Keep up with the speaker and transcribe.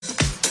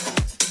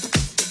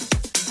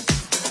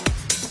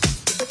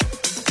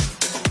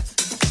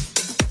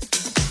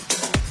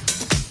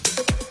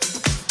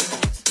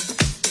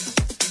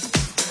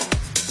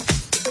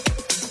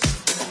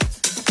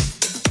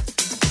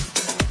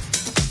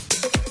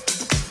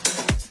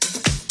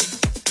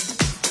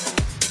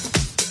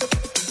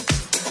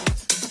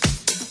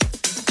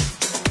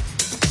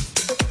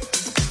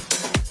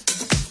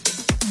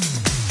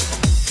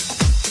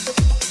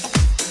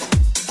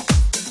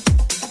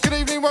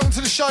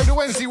show, the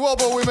Wednesday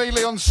Wobble with me,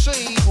 Leon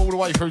C, all the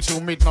way through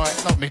till midnight.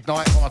 Not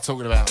midnight, what am I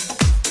talking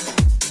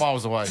about?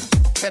 Miles away.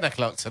 10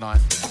 o'clock tonight.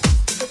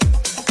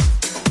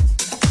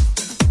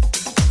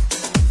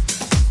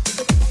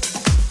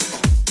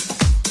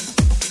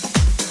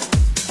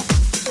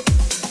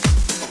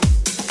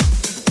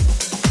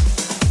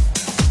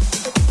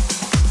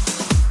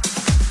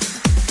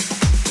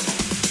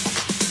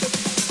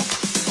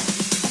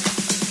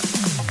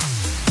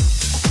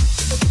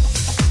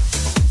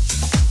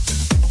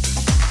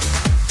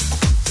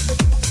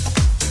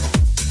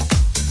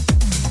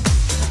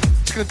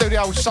 Do the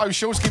old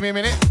socials, give me a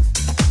minute.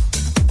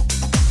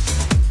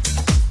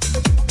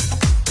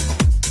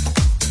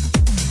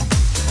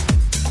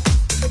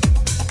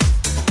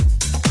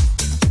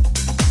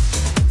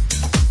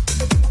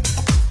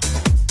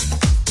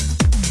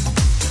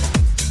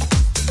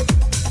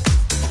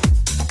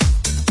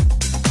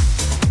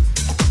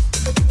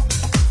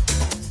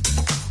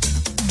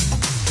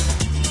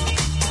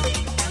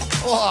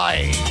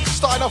 Oi,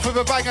 starting off with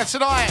a banger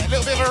tonight, a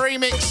little bit of a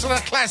remix on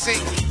a classic.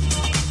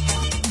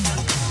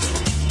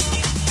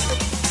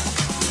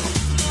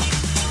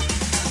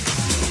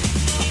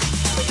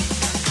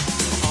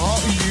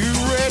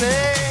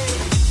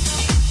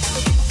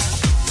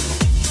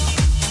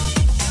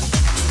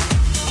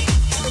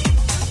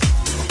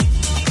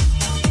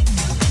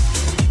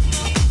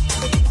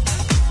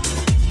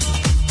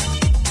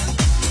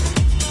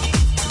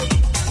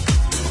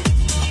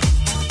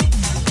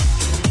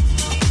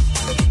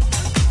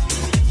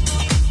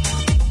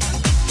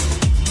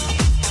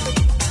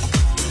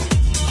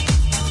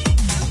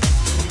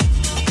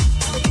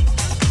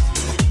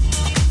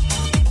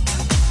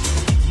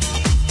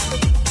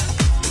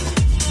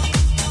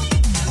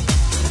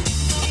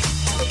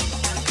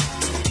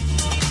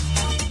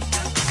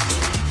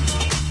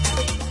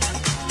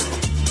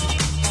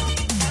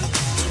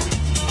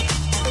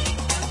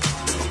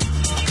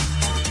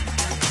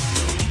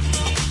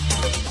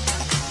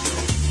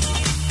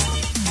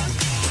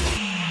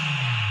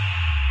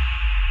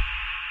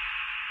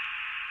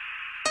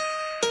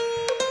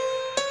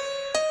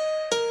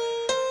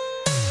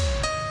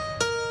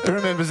 Who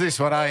remembers this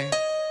one, eh?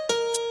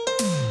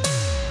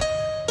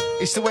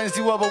 It's the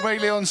Wednesday Wobble, me,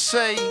 Leon C,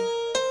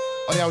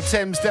 on the old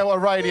Thames Delta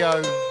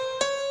Radio.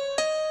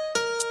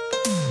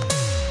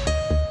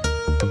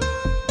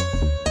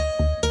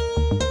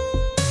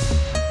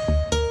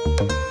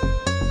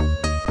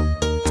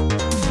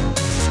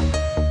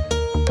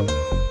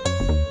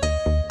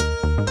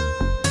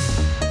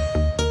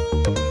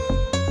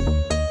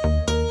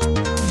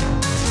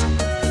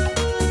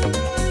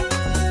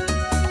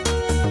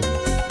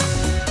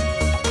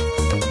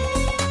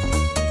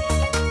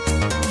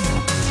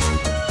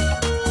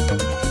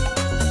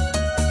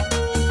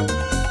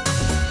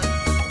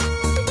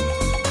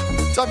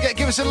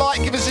 Give us a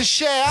like, give us a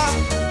share.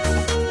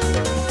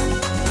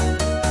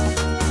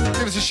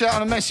 Give us a shout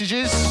on the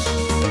messages.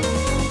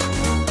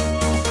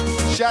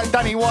 Shout out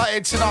Danny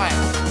Whitehead tonight.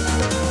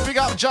 Big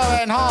up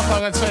Joanne Harper,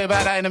 I'm going to tell you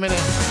about that in a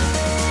minute.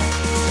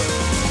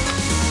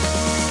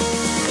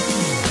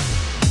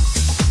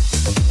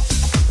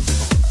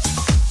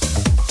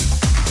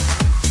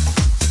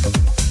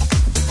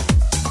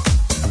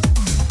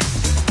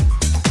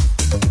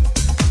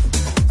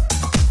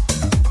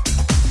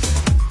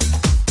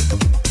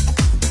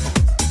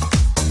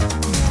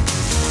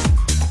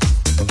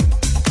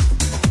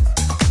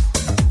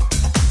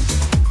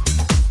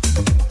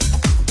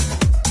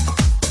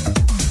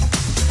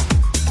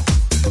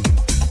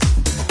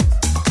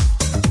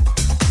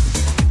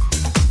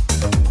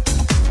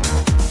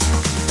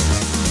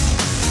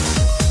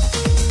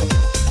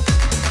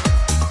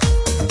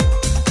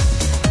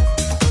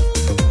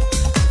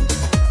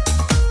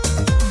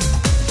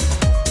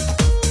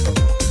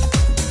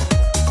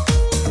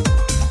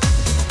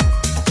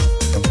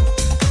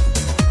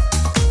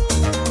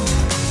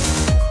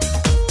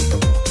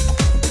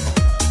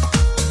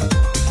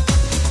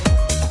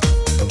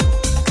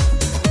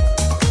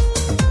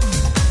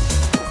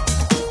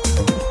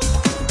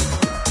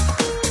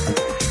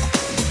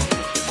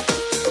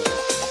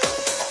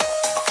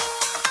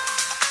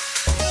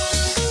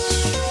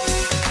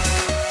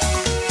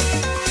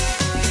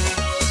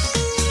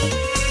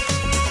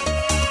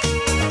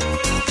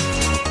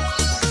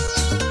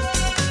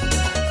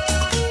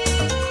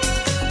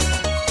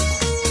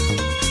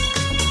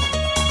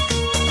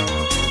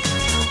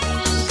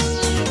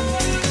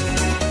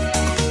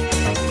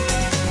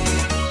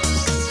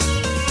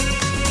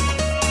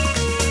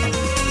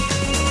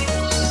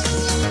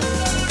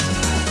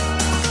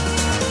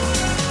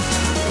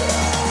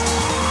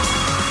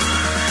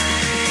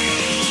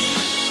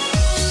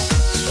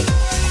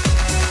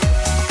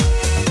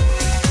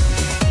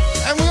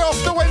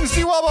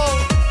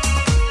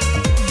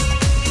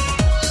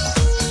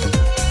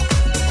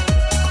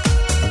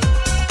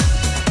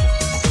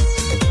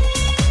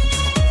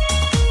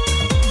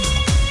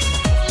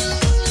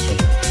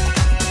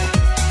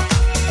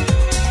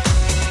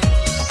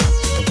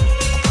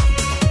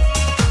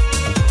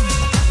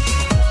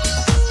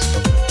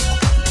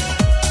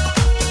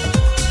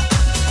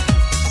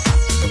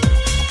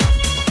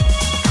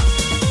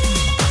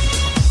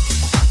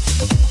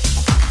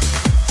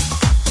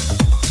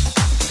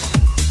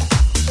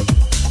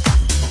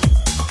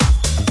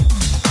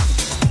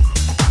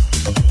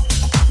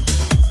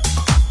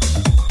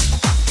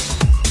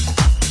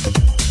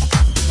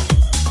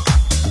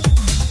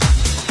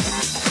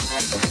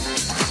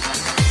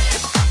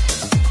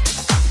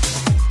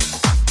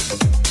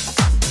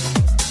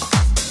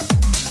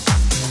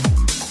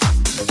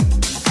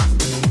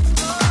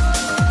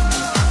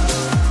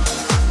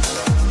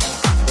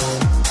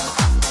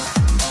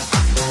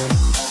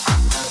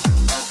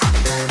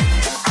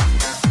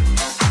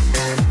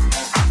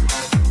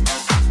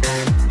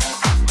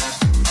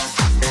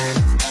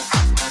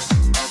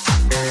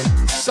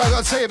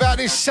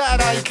 this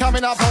Saturday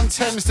coming up on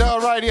Thames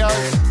Delta Radio.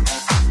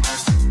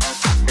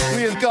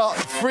 We have got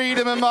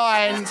Freedom of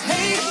Mind.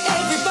 Hey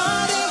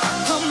everybody,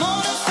 come on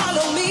and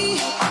follow me.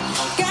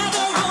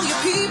 Gather all your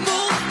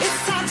people,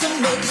 it's time to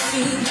make a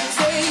scene.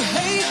 Say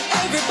hey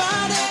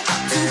everybody,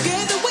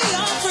 together we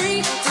are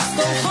free.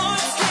 Disco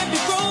hearts can't be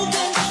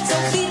broken, so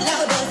be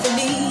louder for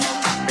me.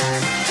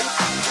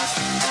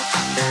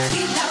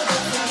 Be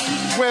louder for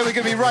me. Where we're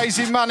going to be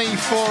raising money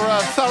for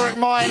Thurrock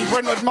Mine,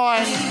 Brentwood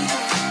Mine.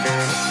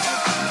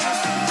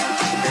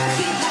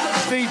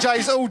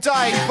 DJs all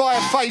day via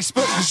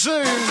Facebook,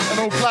 Zoom and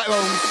all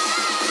platforms.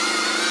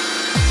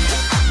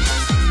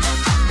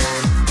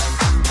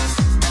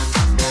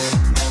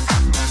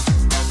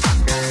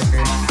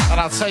 And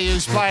I'll tell you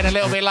who's playing a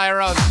little bit later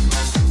on.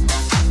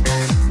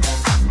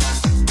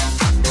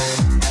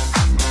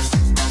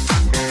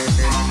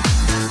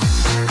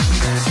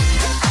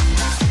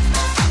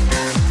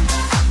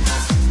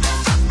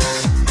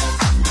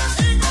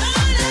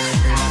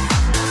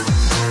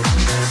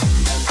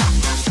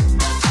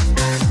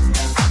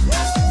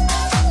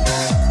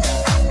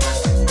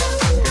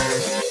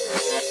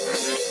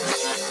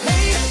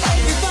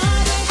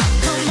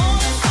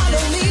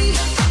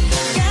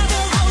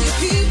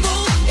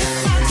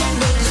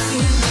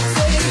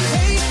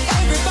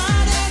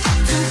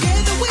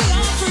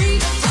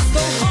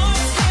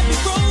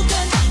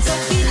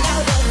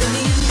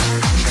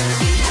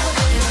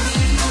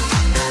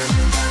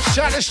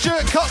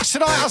 Stuart Cox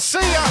tonight, I'll see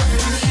ya.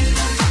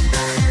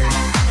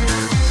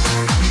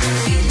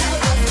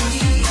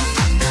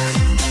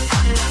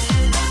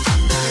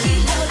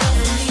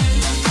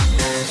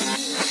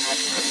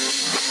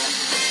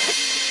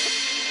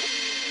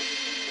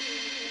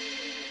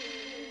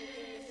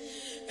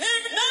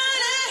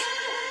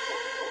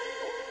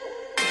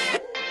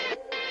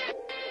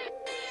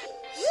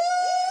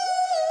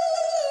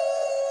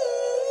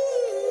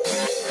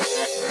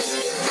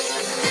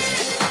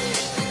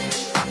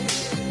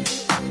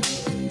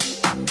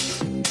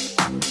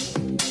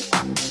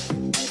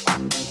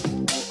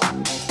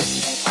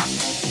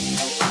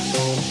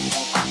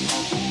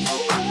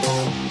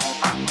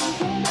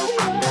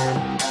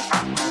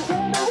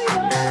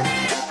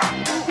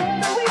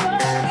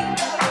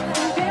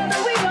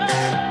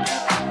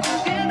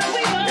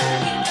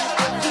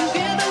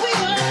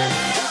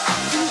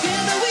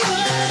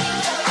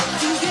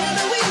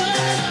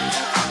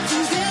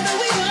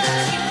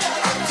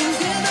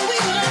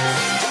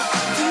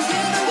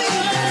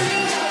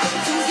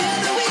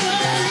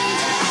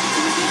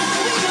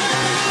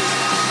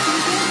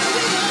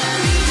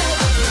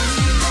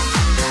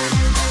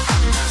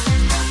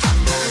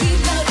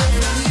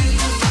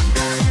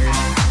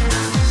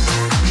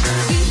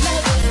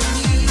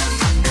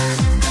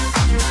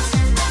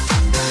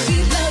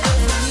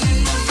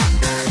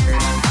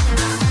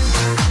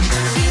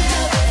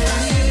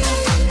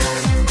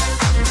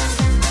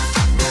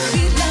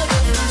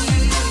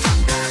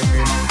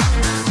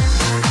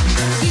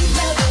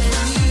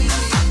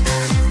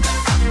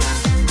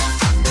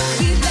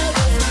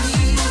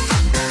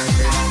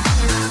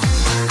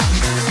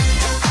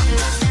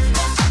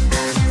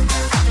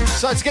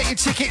 To get your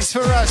tickets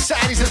for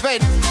Saturday's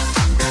event,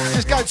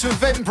 just go to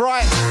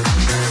Eventbrite,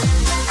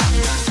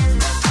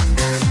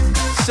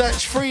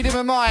 search Freedom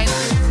of Mind.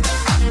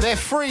 They're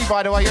free,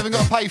 by the way, you haven't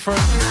got to pay for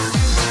them.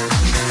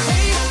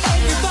 Hey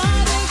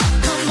everybody,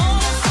 come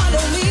on and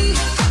follow me.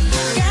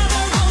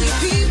 Gather all your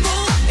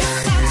people,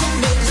 it's time to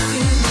make a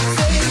scene.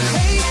 Say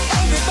hey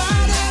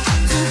everybody,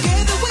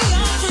 together we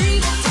are free.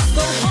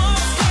 Disco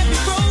hearts can't be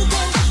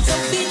broken, so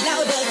be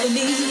louder for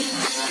me.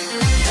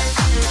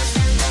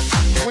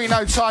 We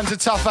know times are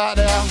tough out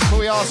there, but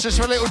we ask just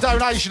for a little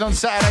donation on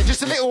Saturday,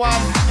 just a little one,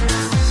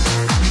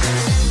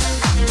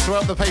 to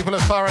help the people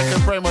of Thurrock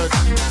and Brentwood.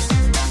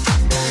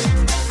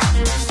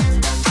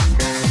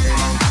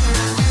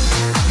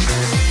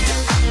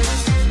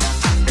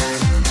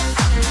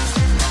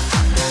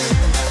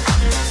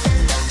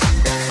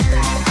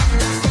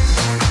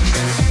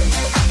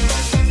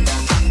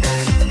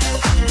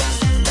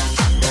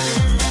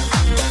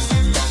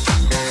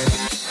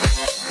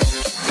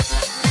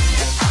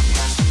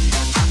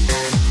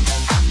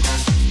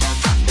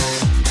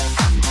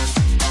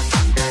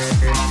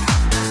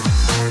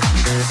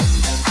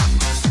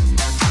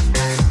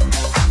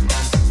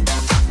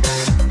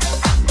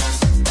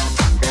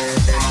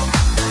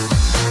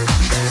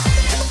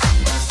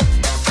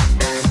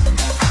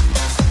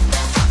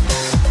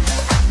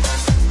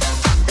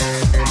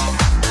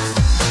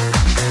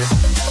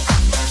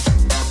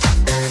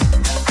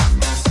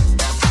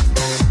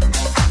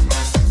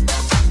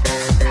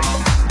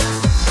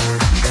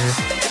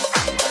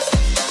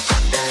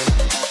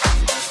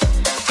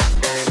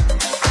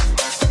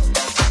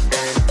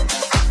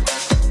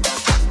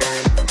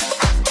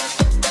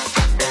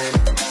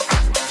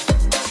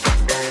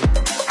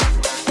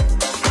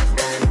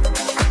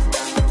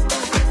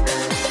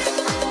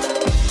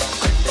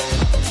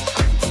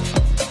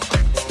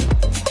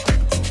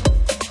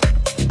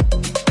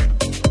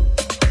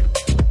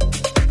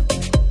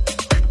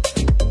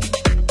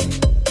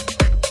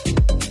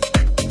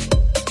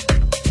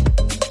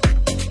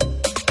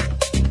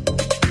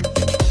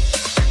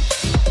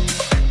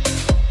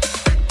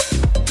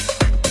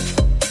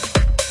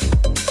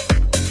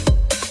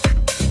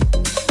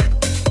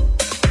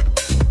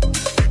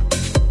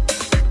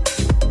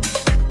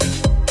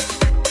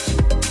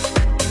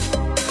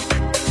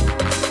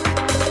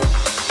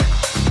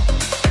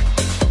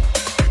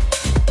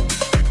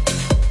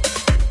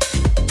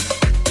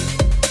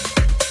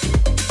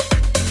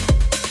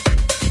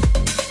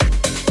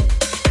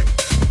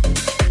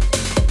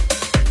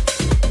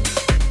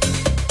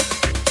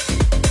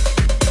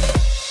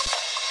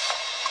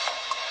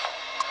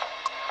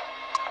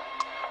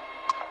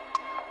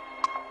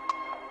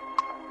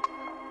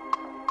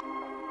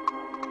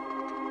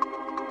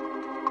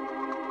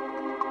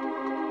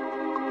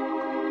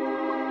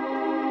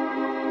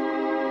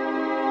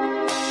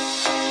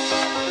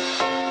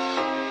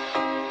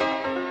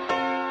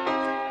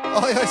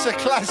 Oh, yeah, it's a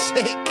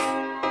classic.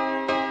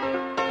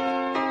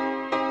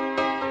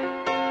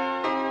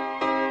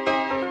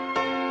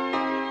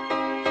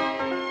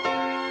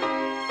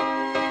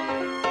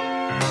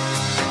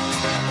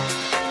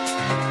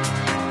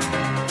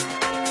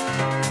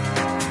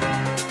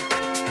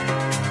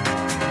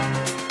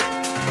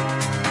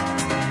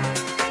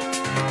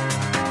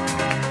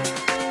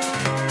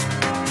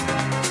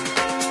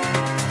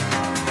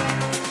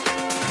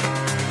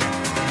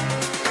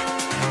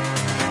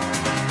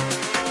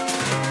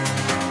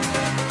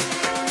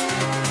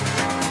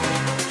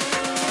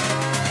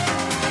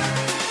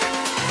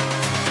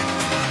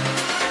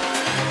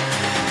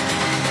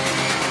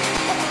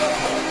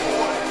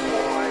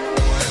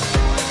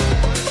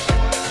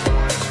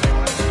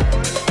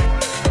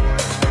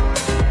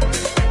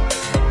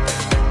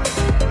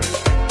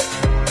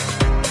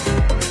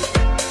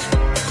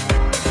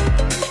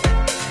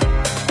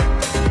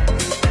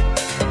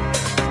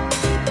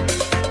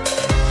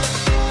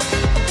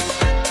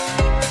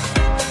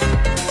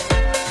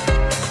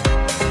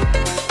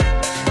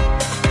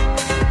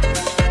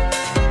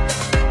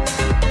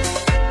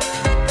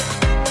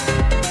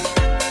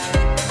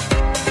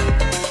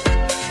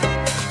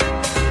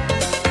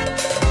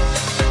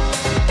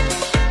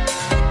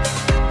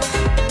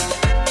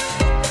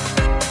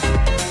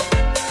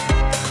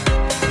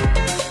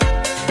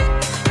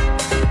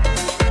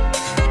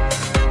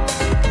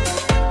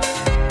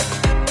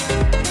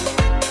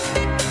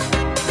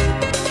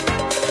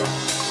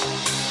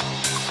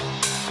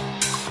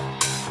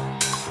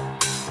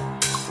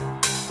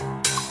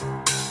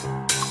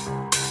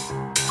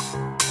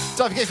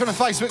 Don't forget from the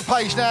Facebook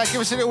page now,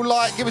 give us a little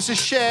like, give us a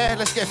share.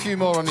 Let's get a few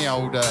more on the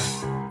old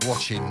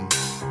watching.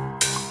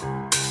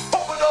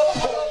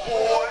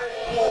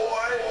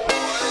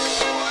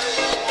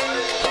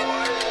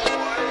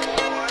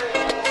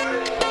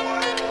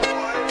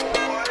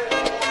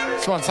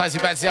 This one takes you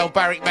back to the old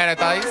Barrick Manor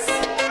days.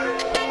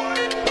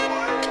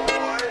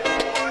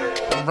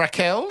 And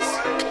Raquel's.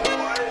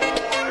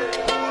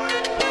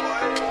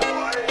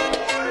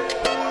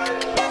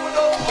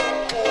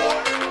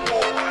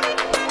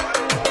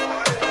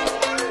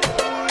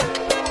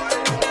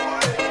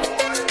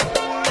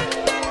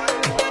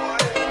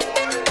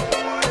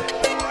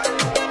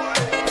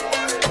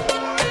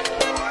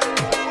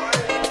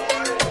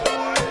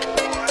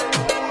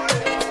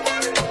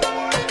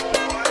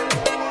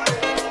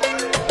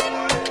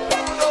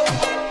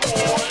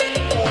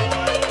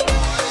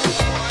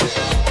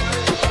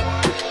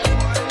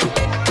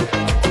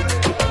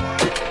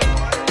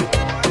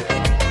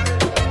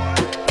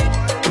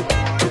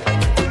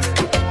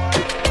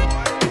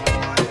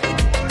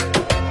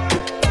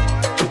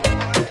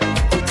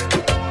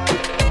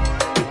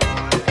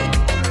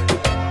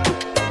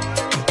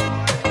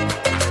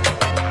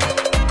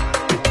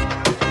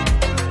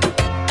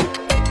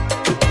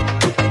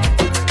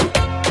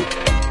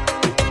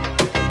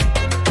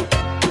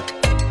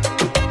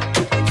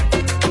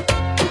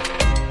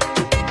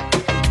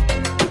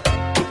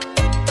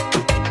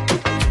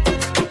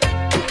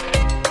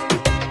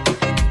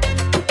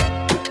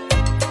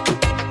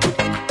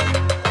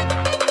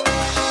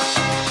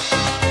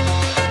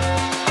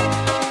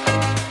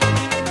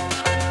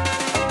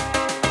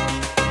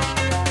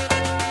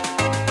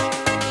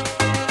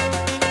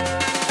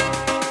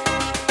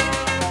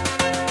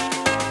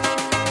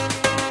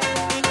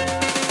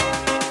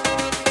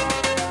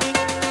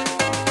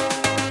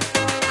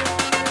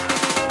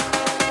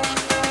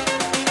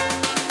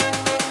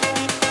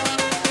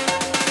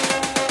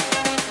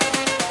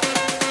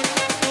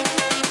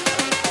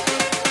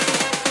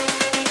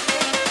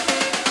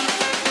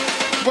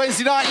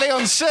 Wednesday night,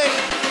 Leon C.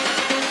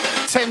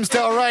 Thames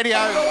Delta Radio.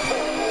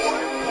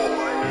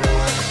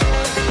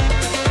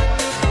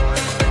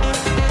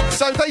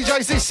 So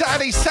DJs this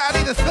Saturday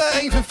the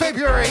 13th of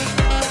February.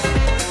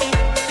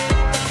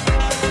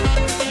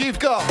 You've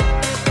got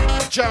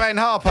Joanne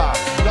Harper,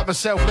 you've got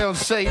myself, Leon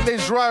C,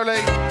 Liz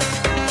Rowley.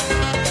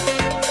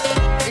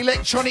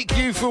 Electronic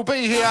Youth will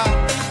be here.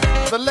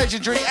 The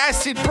legendary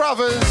Acid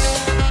Brothers.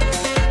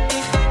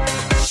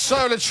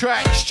 Solar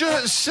Track,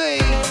 Stuart C,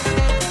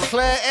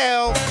 Claire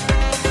L,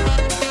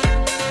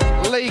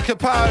 Lee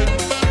Capone,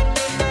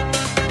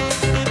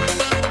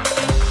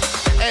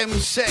 M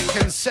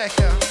Sec and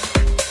Seca,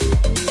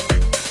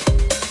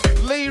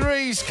 Lee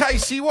Rees,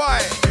 Casey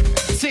White,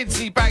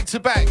 Tidsy back to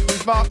back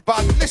with Mark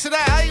Budd. Listen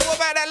out, hey, what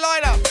about that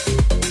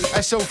lineup?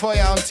 That's all for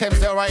you on Thames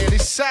Delta Radio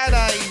this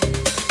Saturday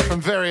from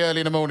very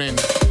early in the morning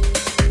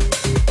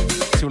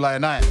till late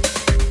at night.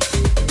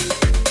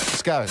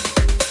 Let's go.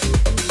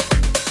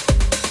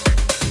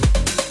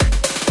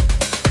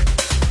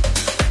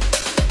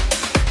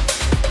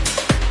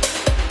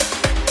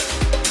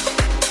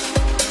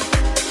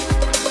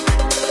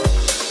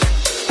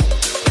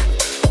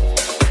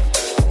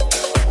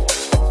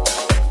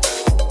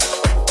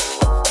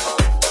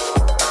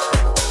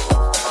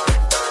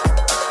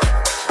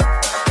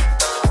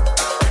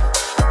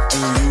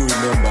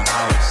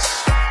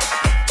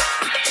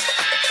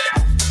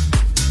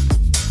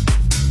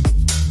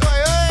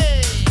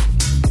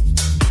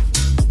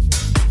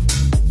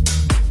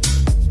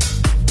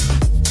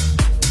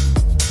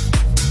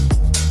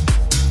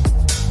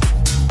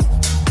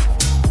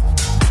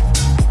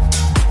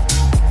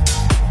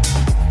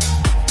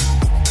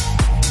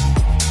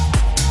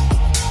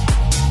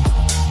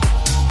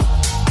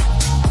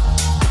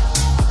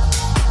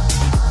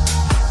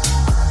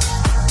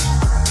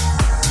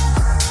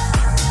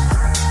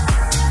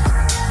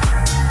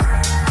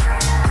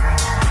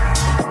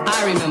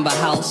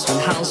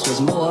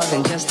 more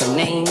than just a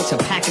name to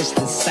package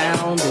this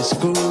sound, this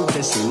groove,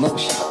 this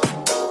emotion.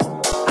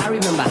 I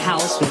remember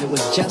house when it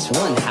was just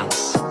one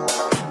house.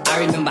 I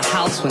remember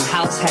house when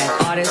house had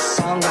artists,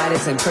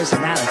 songwriters, and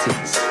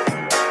personalities.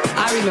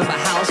 I remember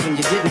house when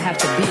you didn't have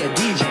to be a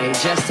DJ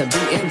just to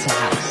be into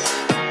house.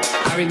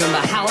 I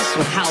remember house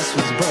when house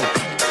was broke.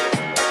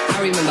 I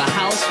remember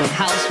house when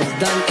house was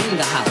done in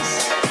the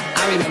house.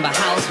 I remember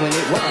house when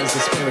it was a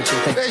spiritual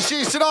thing. There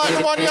she is tonight,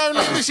 the one and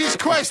only Mrs.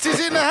 Quest is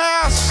in the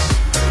house.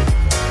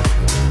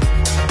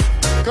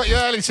 Got you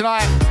early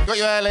tonight, got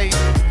you early.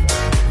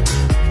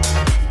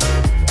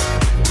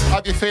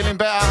 Hope you're feeling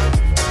better.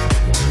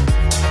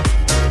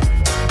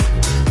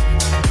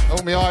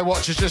 All my eye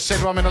watchers just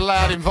said I'm in a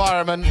loud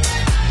environment.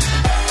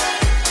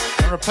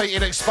 And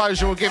repeated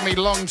exposure will give me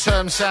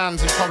long-term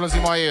sounds and problems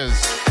in my ears.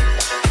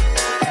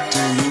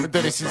 I've been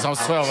doing this since I was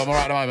 12, I'm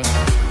alright at the moment.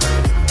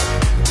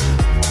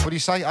 What do you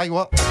say? Hey,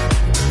 what?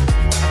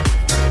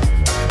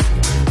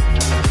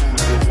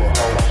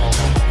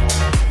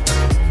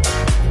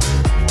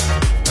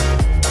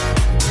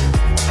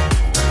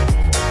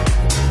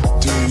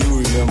 Do you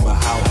remember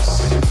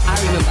house? I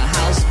remember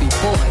house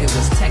before it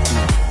was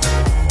techno.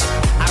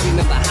 I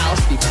remember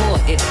house before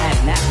it had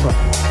an afro.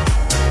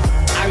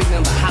 I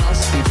remember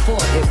house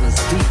before it was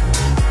deep.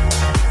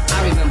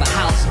 I remember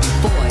house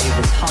before it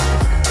was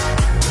hard.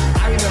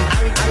 I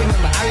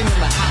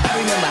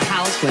remember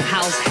house when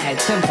house had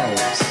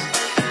tempos.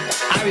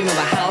 I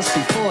remember house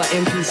before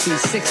MPC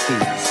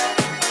 60s.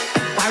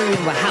 I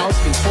remember house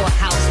before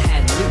house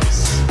had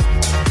loops.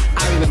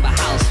 I remember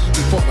house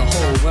before the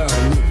whole world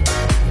knew.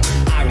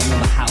 I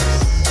remember house.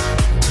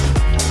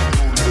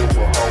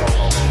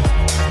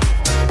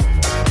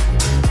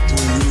 Do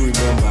you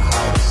remember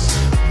house?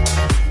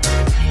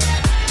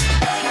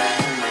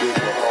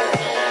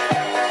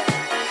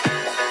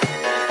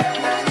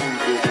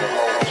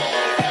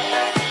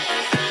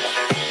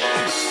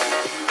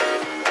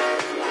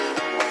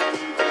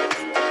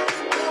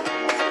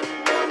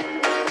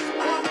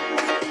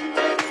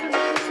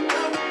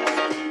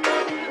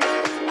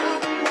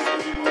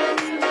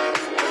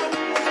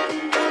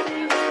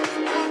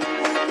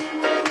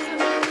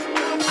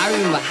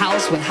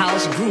 House when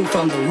house grew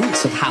from the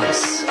roots of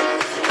house.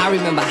 I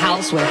remember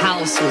house when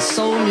house was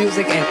soul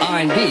music and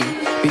R&B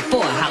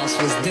before house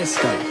was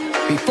disco.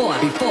 Before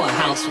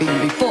house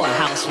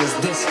was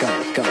disco.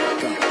 Go.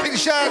 Big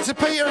shout out to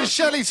Peter and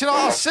Shelley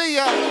tonight. I'll see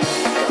ya.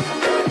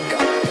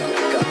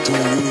 Do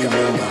you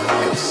remember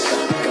house?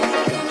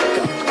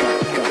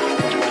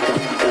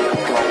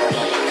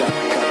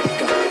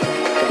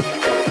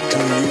 Do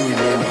you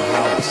remember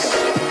house?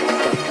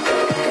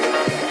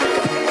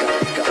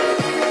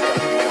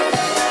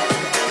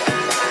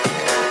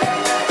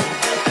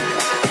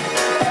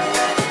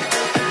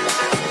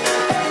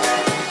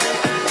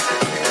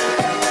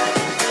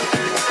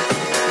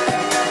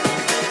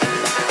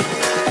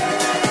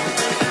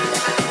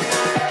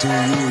 Do you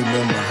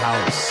remember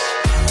house?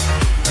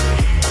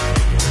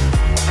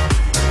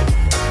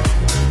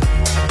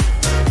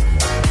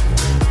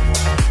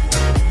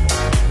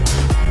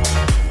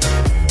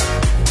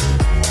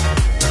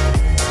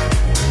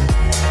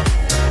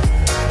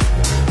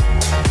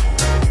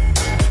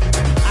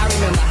 I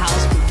remember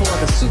house before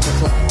the super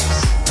clubs.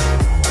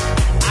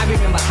 I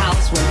remember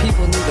house when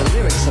people knew the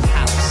lyrics of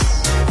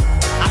house.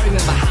 I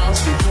remember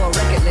house before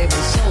record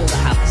labels sold the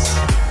house.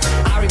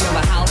 I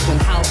remember house when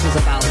house was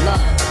about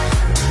love.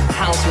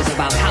 House was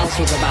about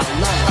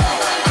love.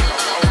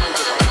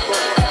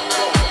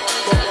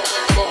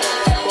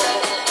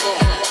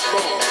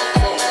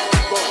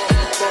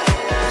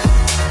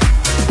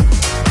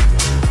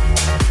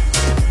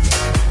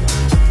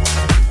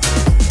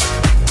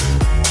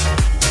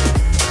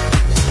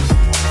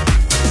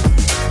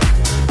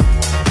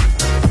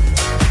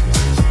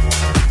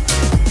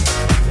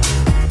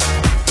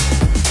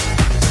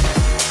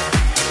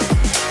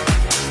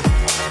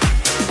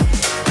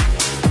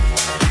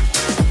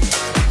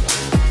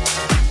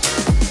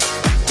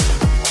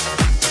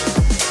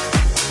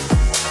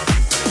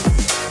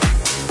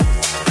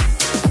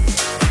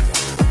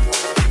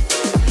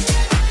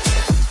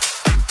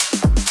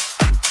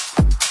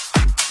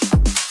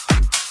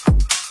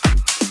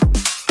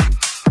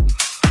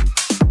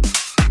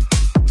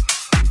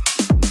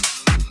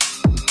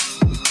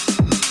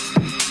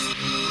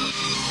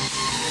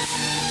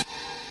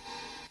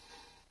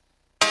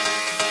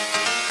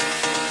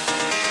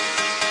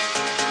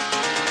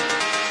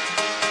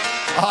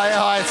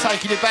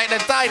 Taking it back to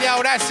the day, the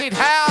old acid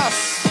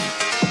house.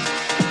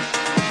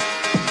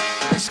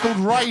 It's called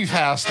Rave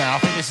House now. I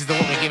think this is the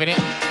one we're giving it.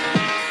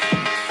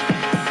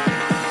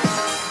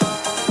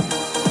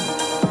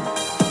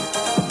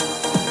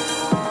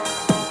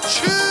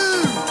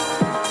 Choo!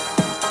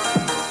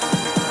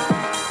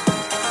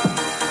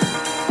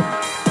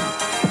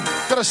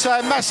 Gotta say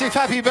a massive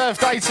happy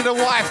birthday to the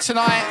wife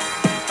tonight.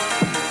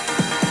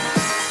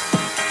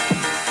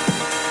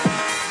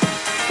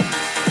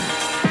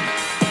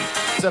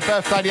 Her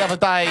birthday the other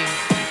day,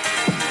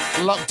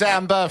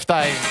 lockdown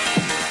birthday.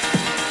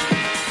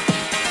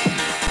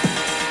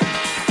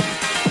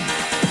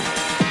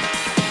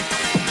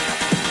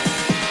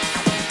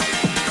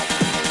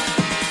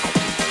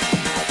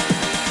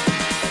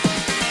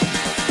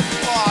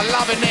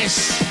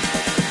 this.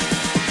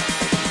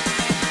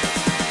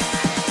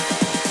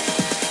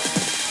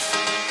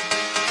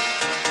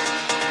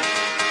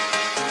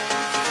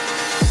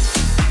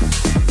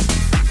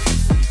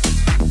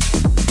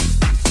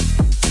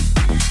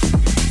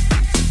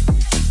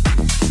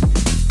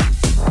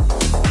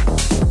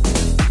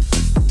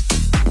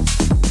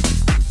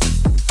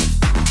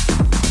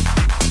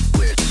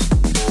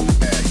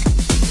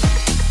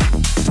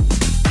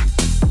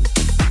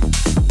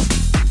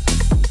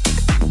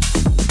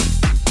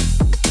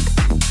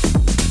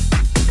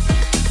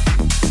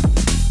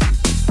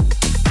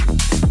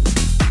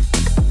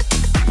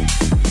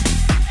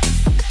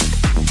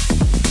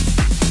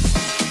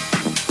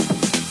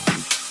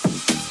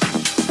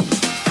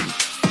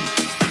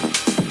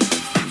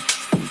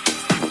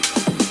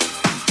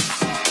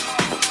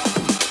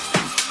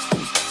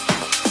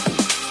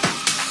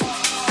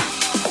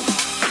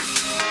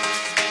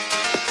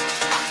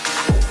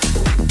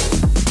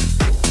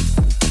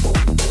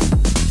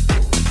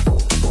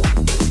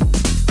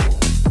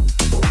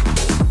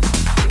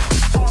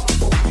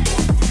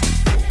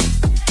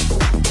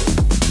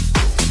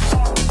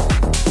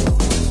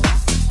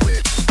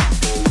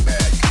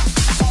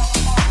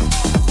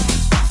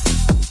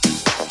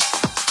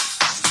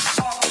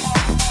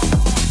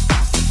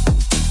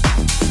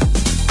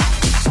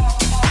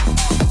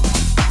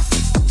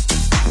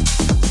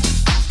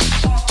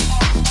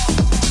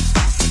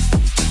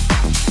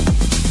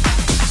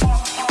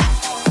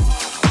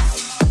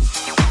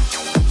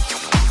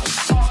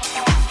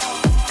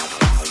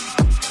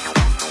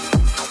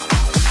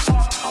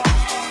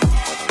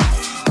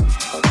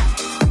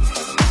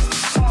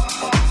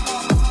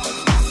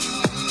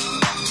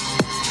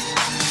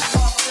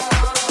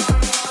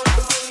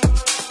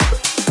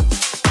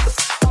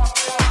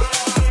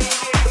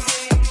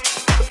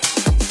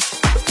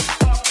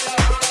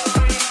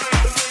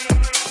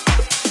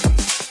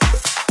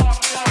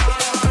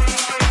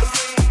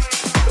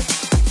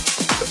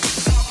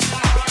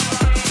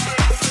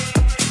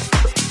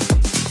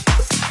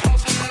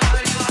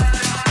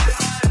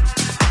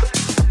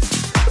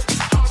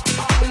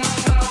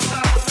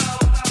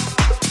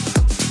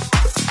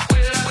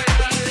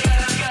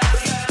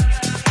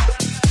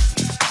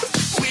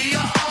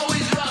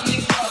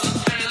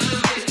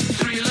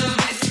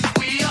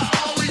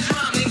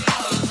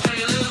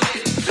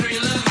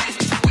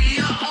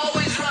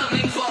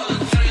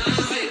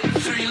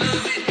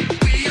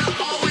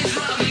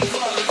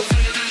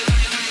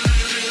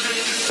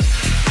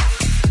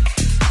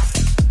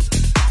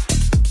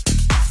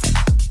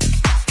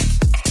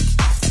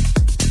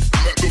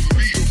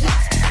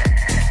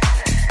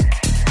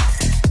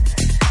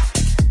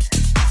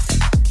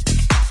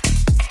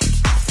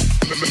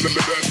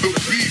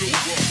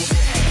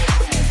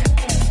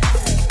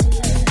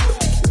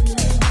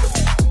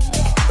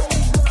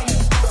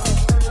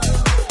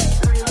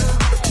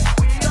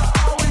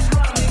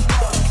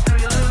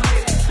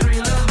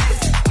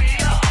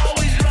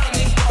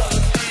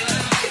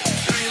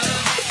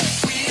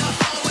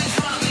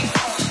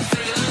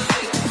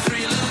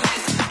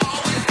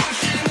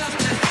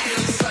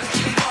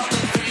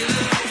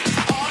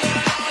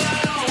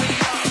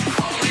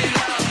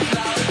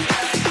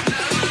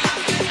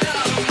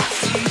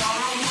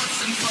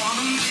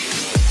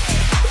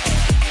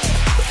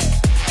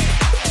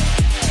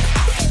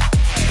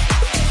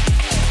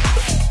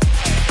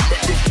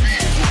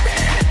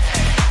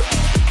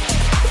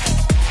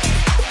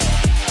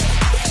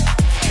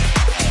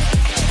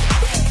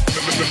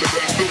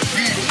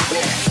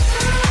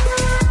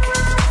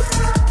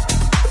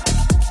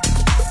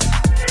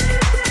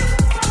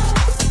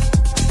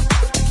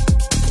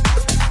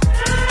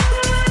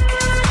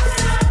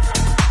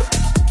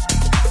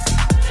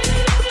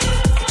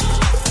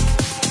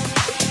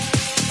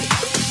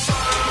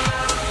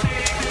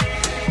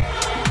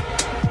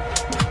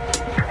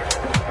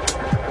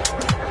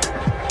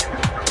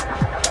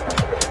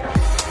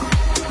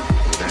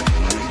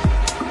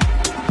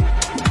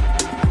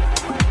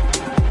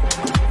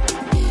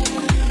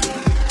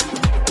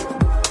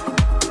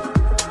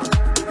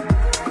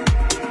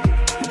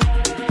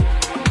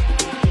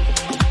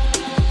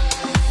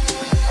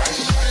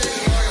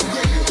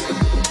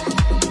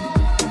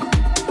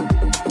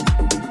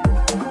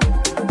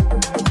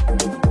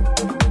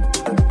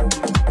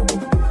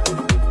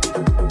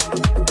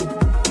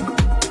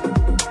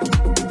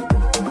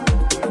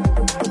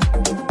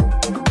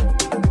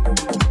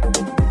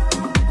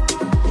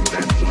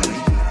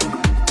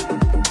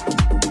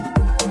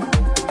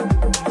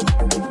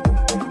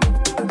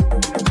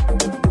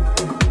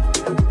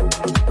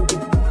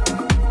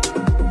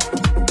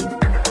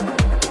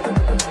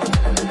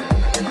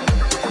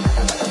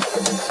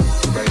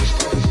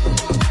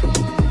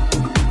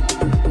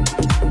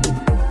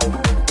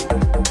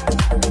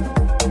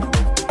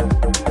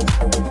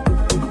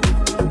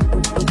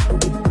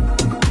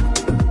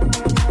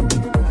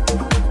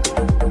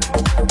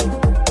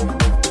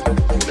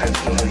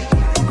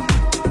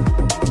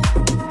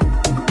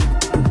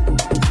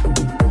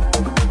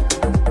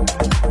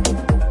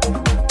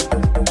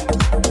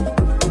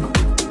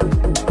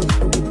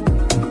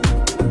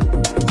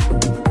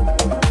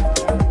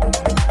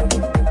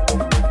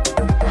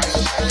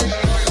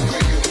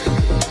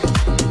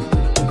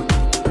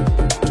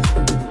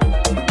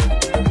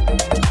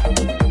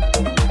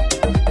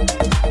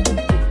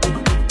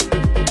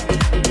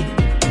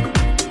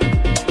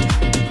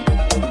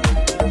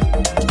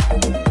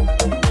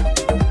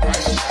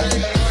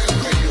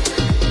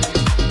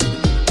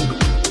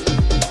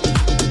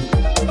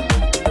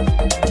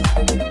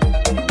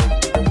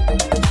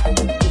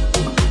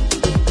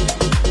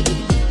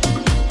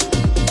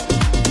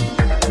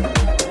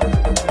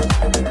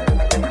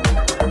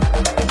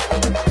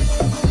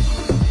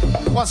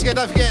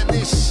 don't forget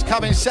this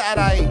coming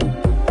Saturday,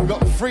 we've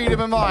got Freedom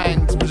of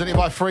Mind, presented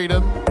by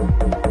Freedom,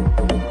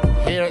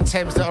 here at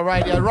Thames Delta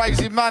Radio,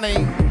 raising money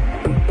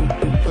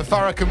for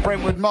Thurrock and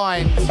Brentwood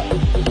Mind.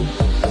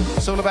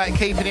 It's all about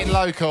keeping it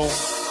local.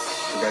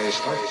 The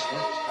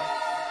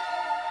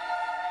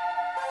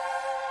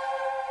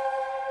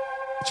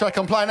track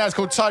I'm playing now is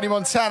called Tony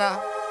Montana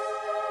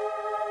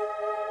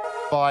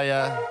by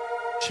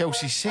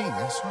Chelsea Singh.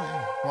 That's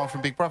right, one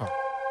from Big Brother.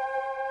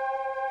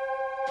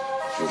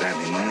 You got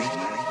any money?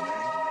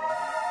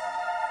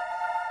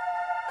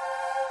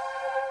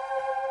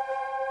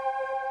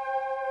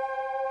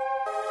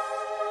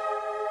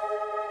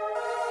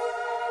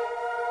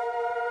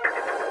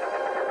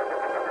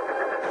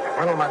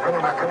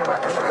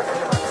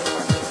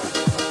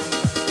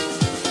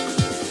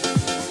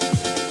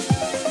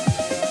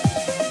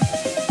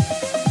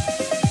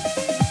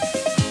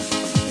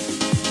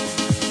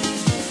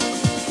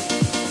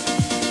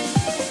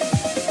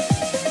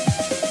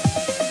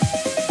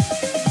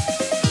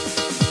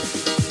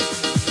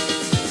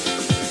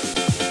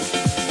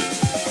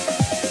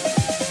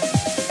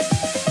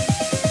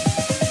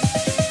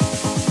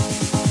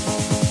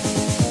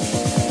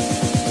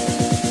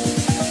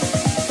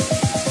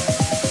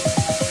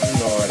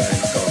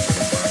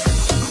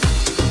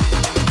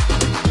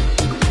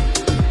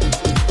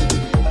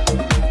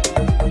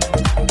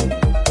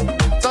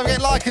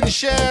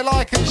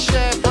 Like and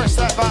share, press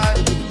that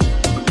button.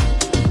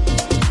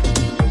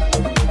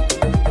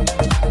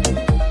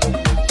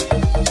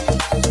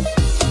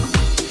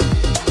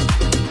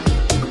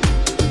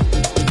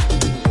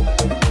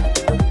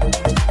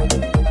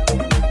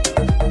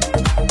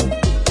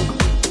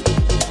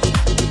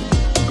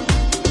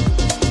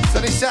 So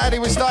this Saturday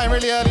we're starting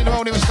really early in the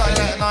morning. We're starting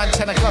at 9,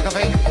 10 o'clock, I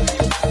think.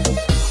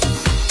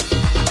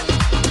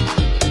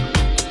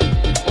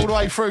 All the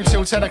way through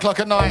till 10 o'clock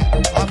at night.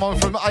 I'm on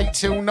from 8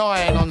 till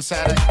 9 on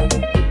Saturday.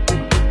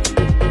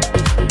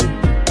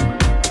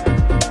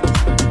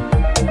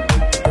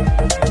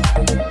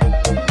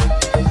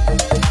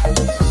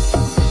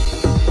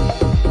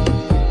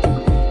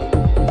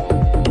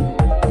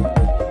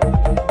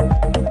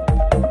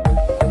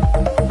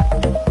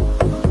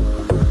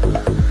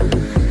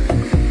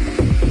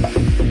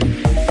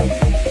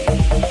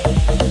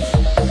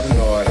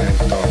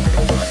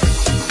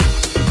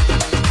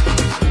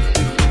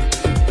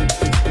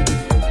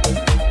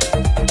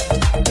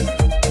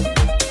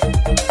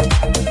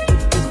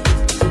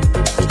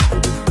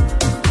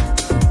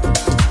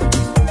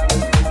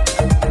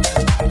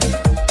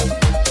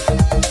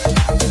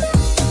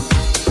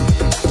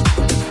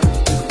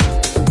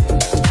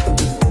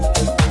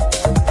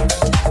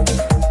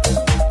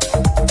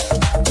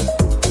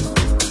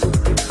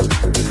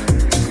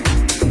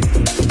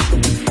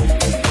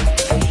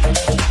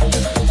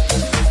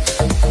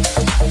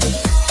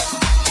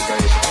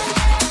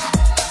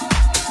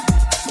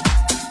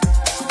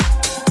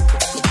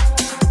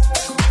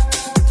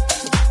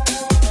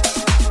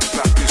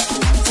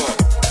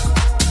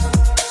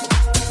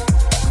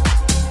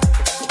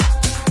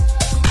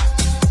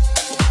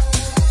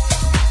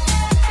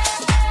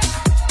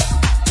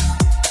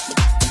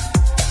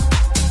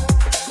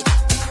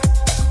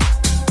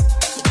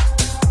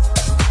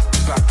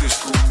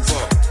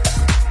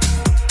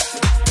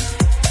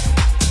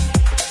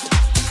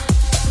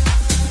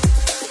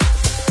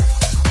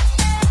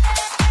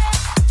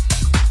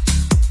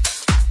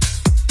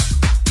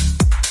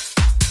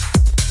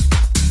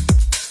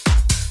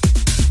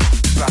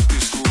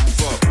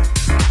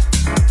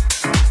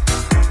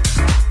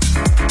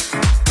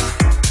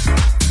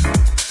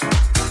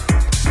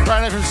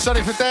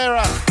 Sonny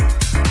Federa.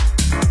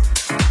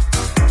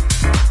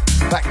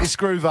 Back this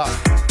groove up.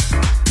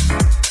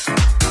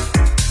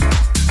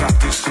 Back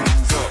this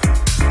groove up.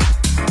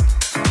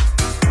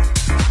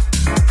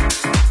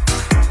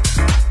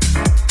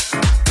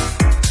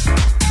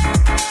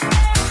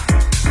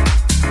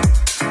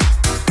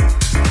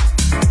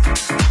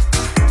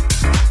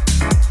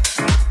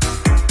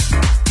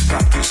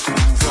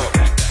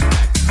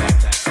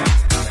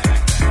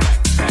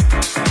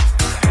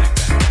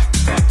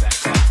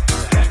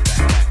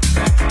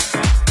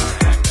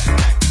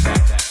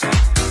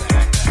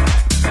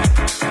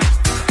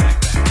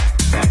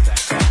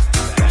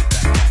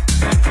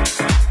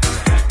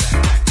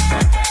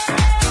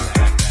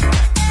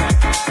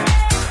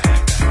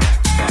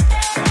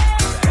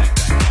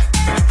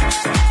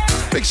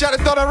 Shout out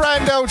to Donna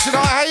Randall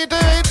tonight. How you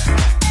doing?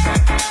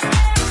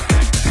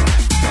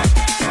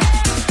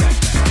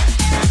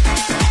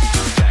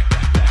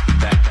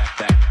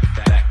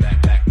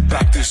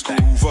 Back this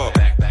groove up.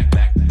 Back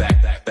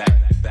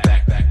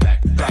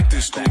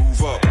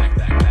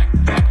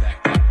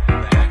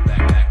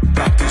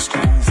this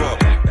groove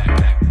up.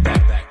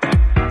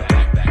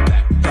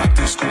 Back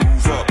this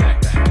groove up.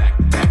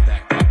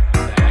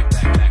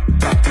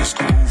 Back this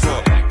groove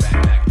up.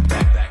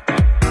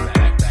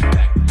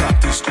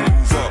 Back this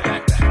groove up.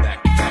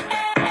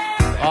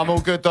 I'm all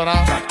good, Donna.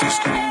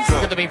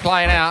 Good to be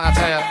playing out, I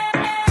tell you.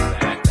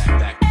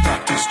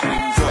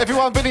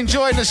 Everyone been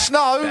enjoying the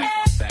snow?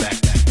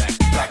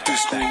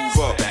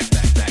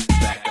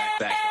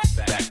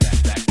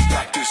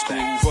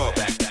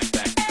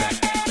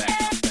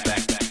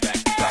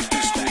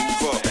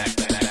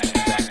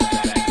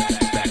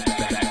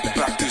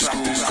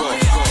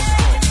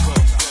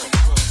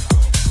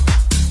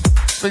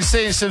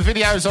 seeing some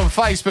videos on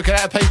Facebook of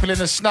that people in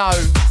the snow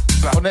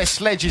on their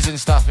sledges and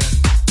stuff.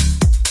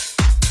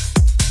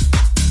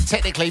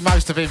 Technically,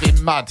 most of it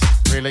in mud,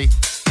 really.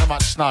 Not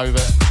much snow, but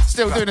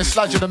still doing a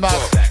sludge in the mud.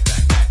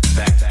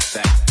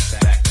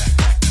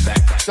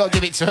 Gotta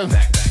give it to them.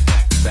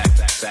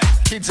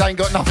 Kids ain't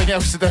got nothing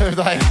else to do, have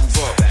they?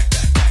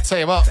 Tell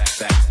you what,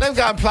 let them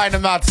go and play in the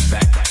mud.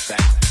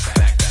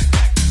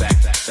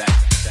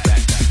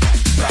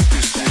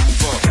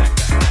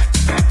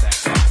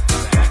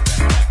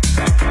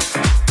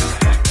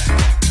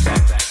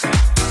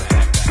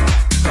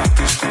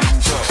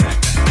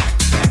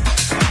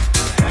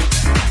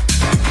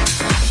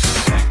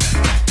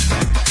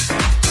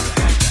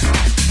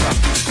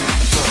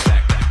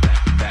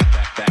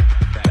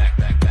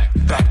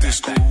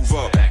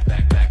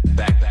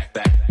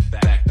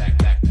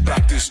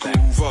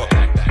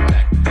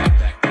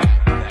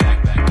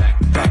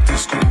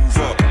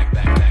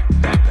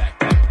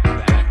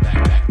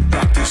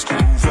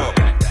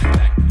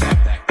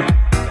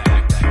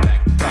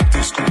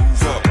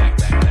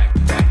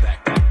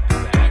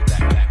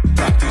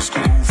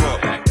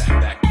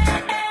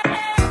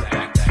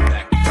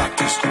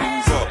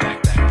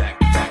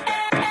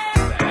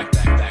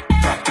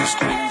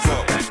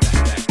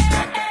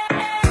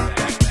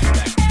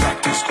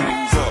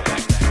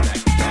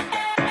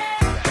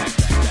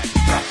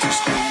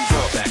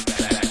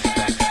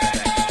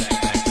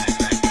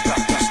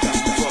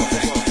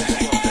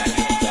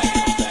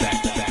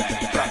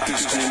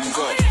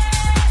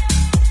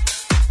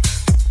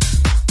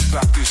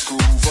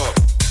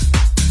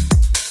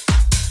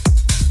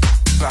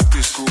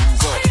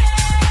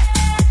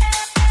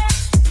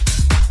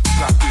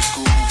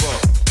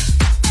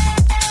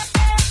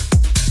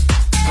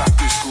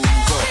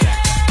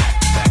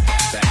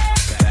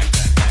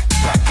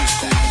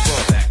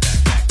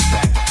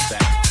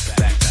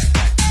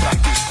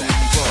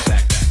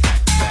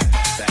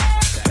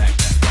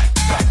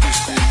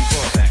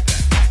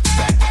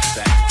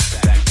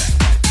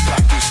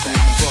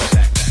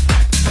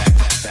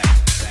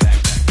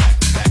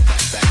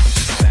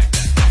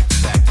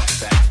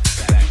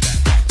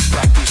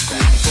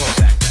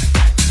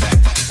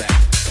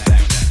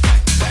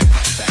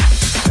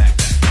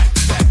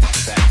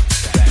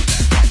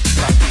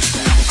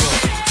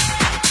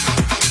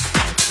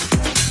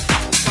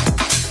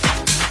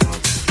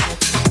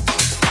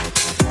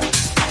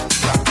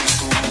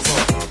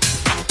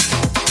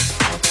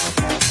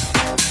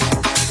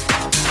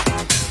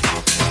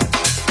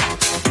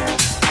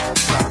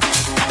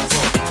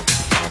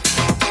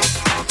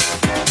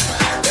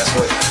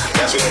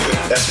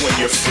 That's when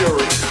your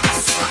fury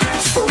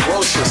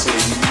ferociously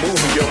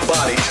moving your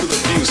body to the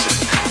music,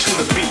 to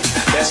the beat.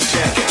 That's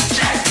jacking.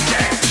 Jack,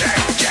 jack, jack,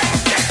 jack,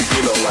 jack.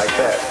 You know, like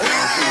that.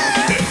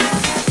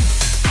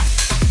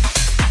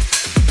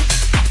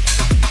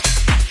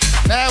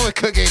 Now we're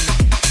cooking.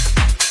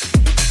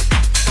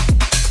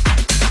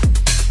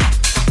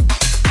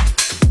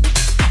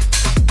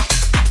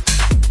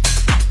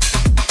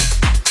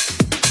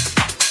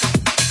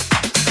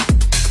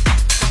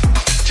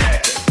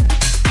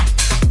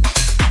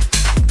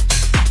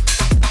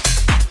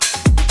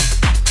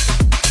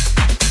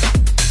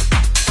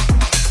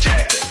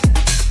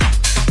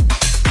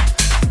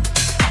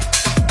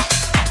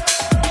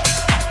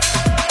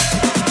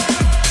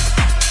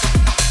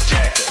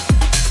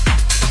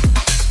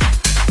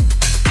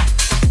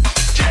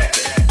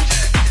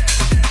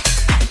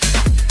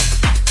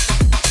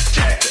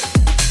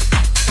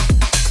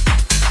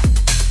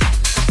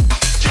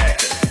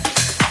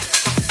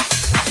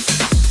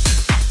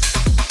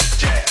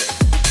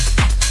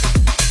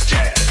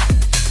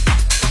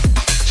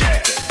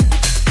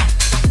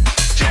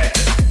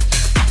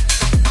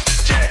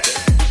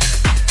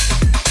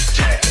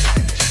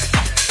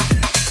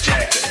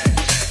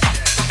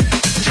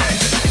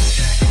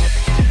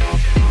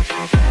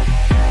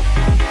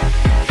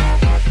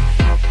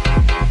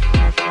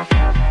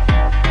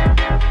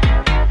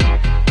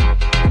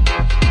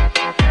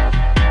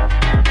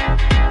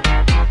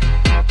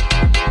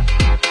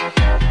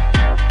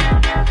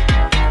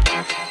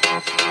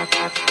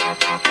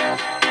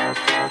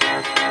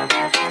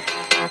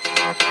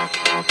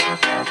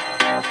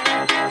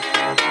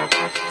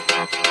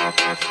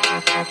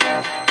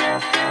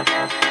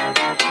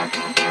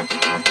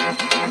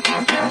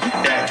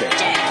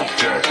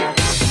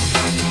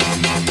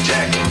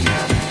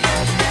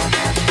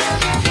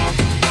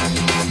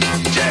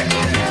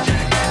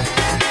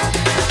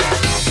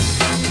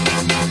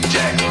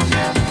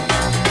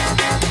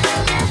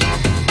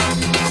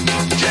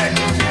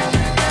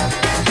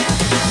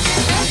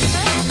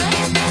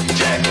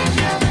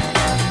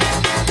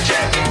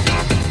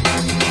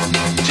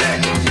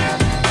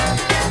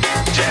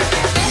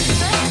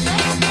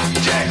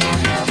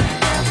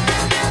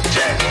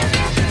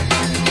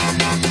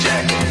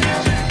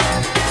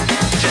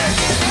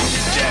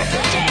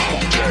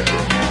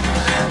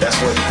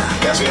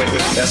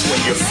 That's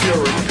when your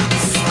fury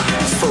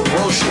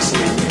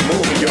ferociously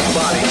moving your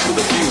body to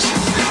the music,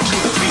 to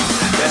the beat.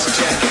 That's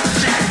jacking.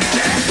 Jack,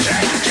 jack,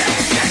 jack, jack,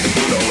 jack.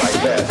 You know, like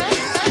that.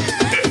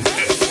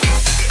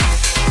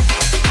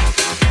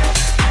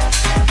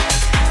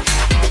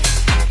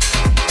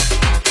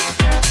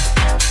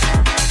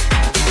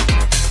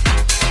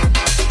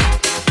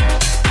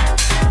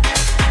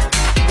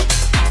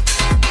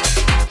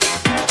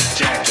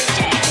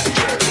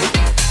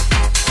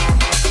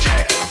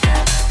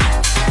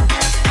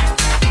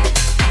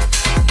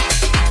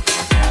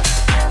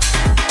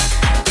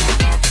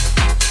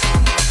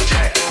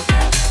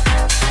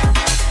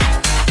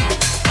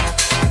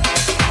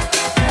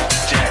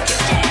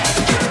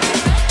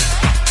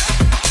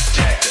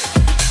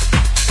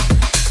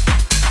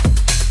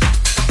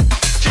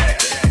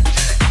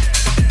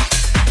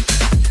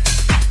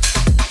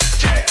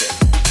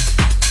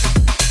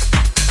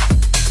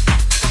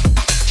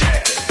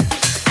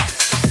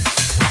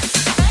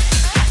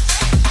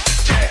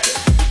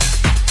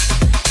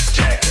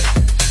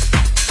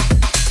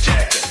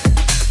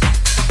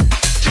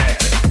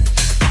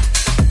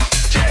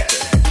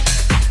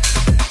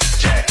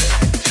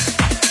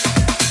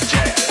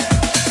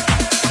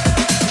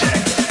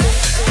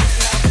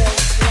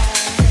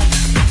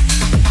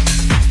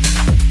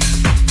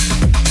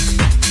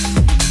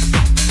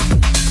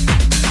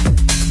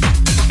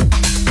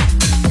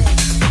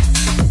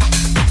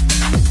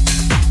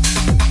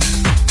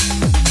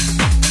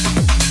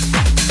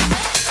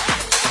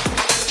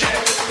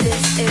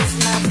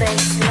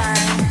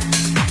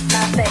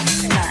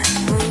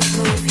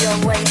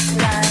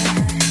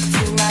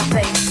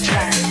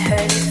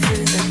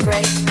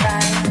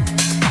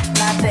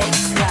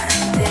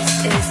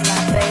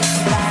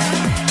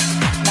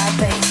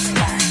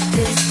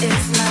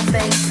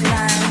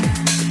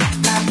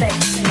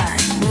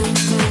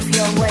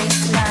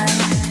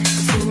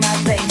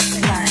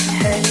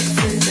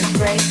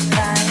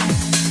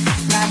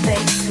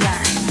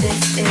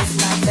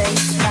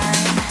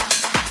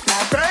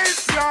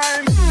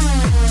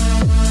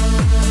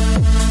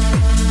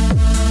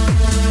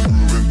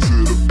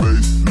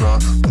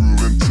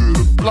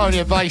 Turn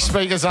your bass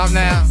speakers up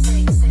now.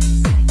 Moving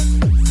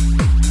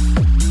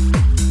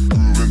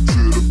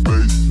to the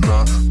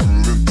baseline,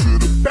 moving to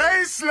the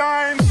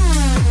baseline.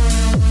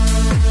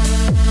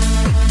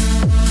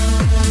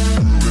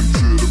 Moving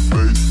to the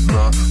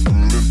baseline,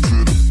 moving to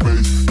the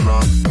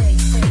baseline.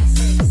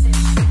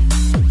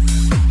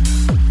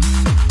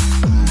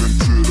 Moving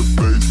to the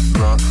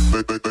baseline.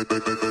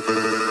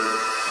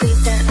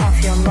 Please turn off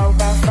your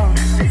mobile phone.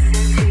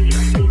 Listen to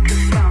your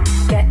speakerphone.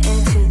 Get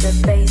into the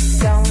bass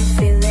zone.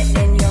 Feel it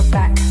in your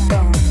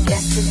backbone.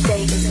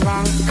 Yesterday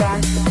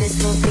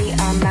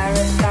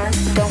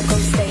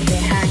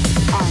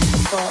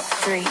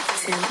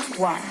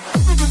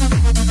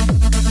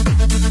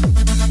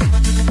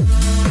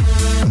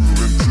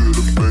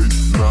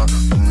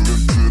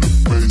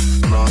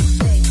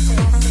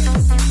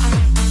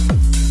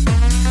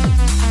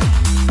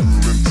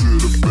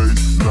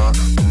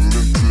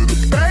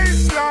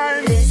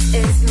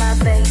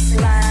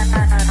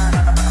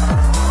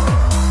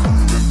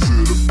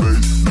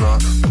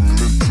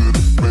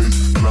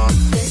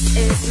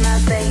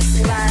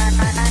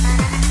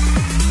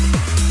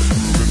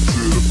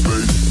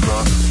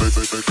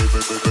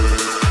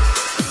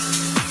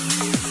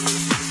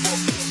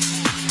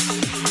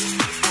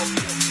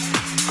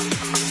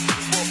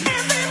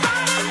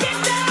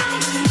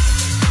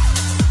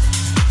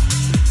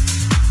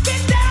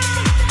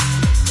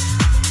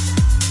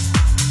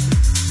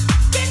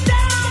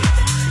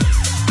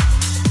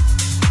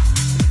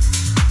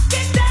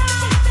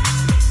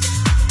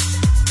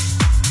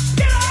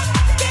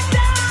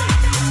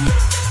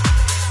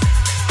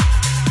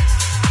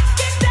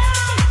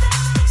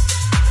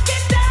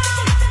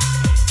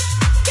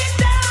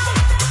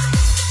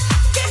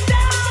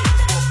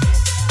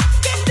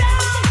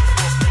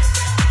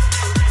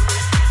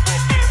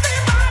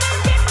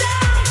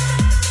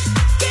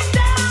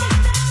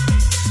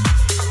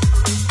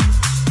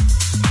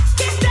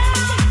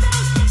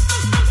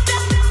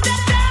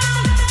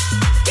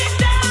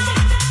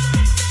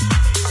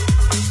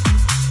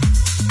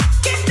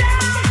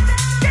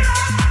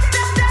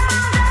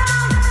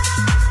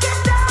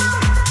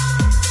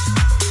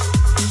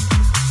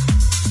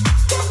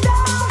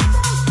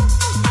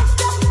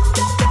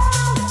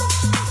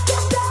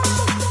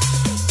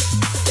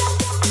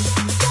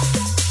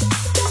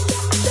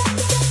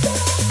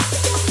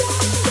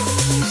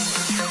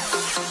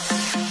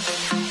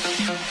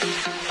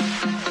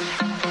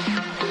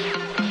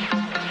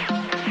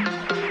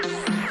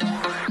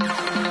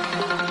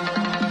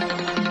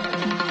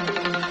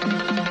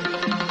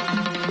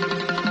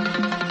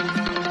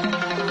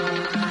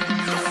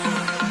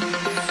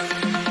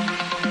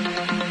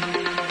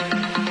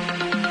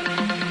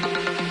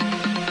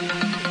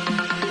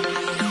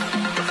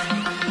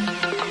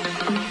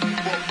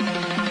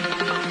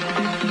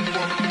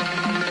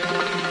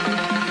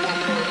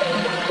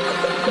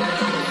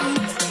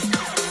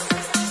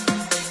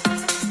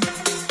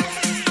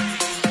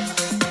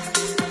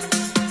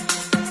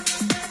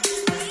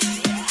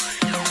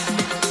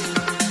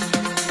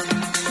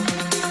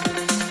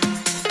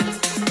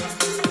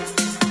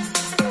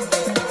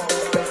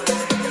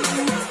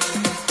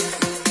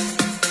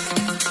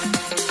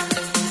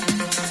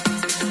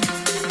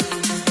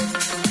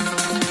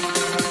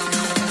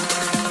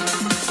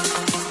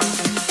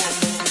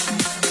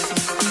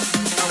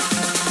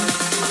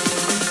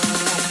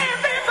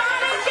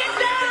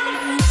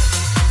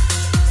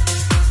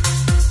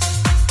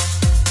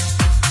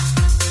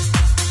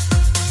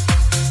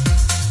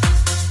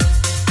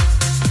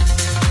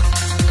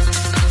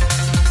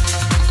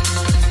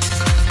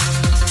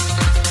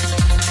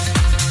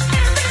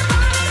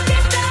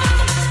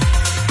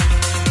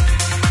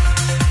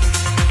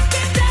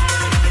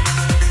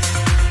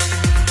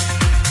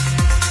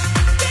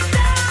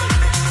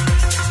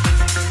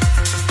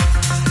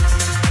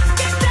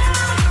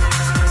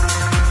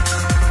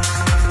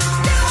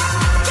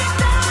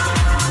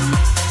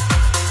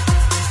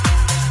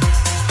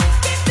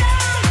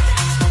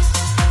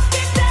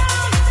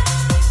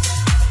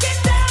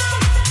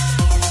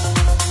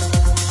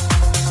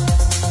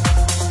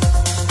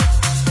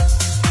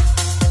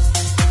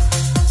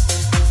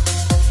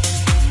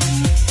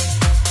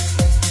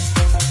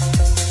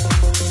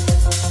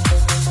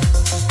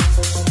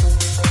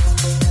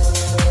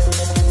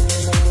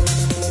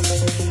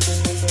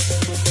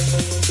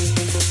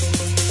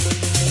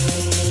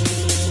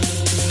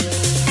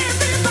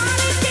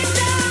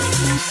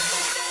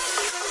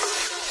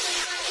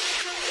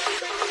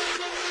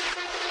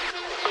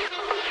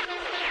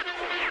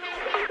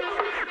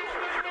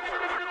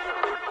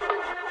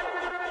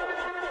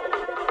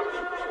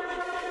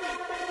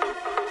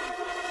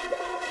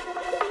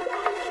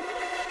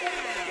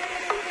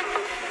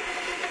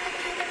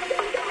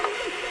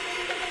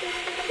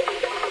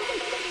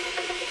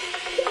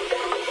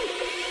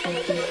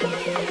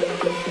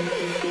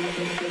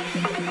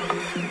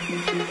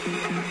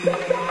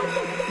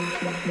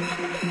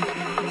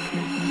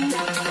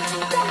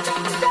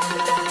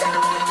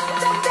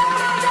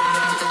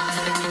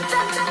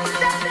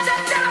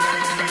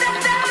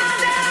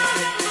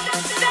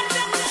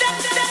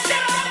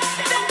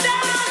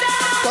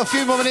Got a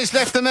few more minutes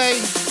left of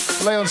me.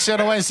 Leon C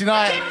on a Wednesday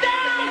night.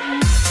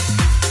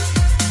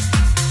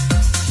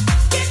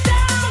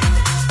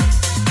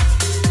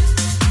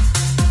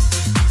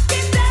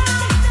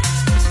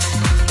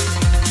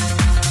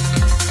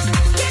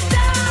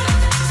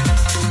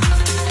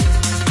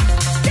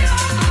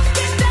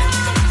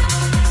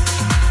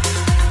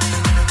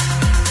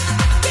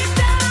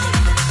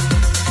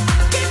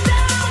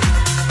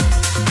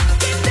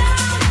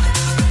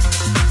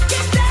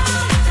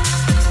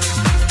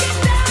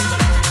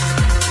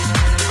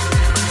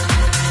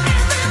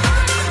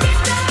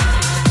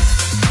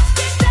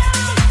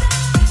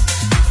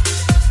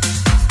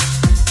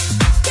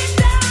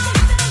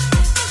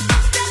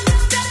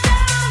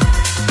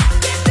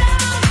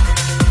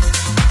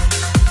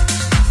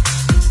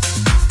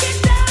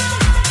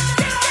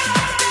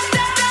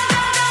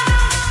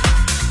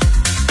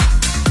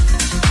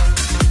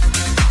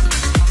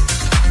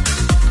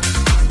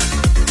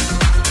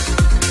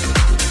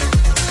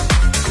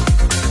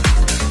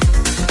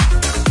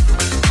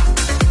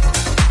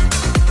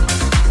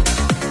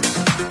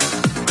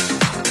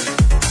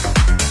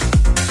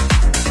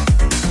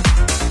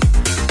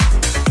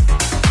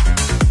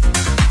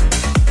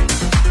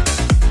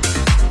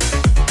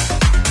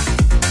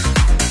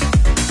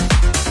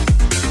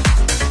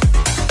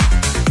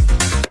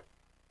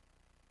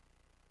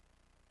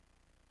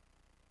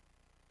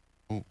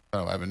 I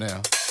don't know what happened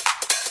now.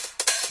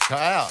 Cut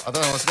out. I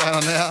don't know what's going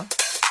on now.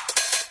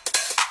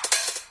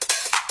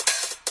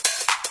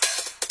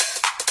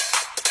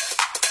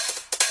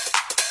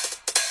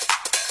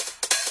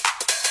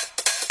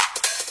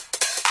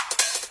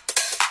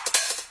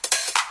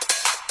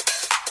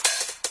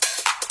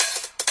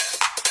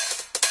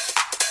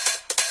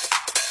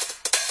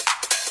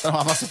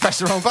 I must have pressed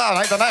the wrong button.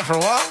 I ain't done that for a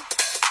while.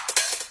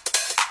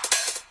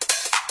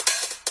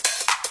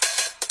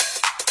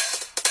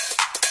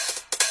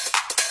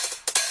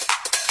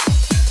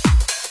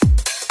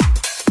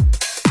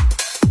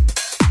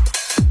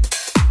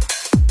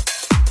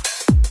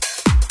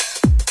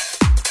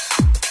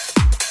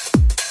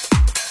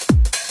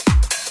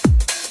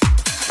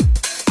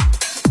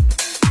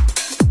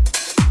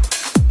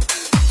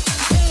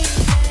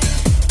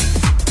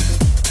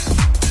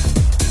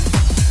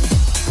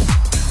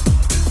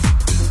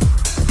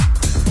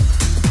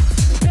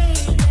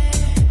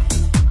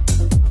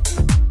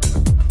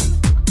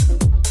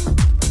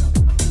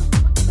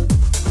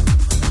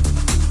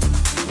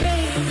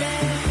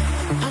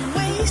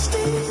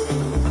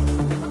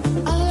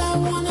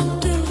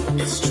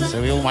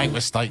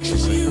 Mistakes, you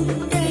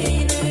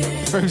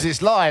see. Proves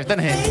it's live,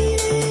 doesn't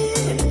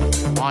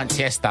it? Mine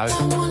Tiesto.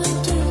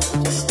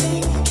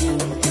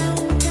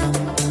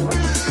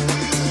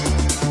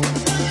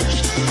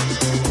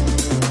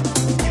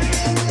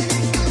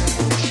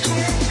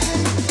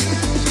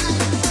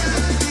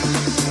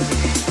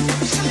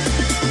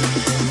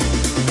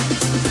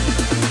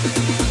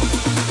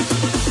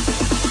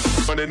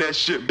 Running that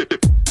shit.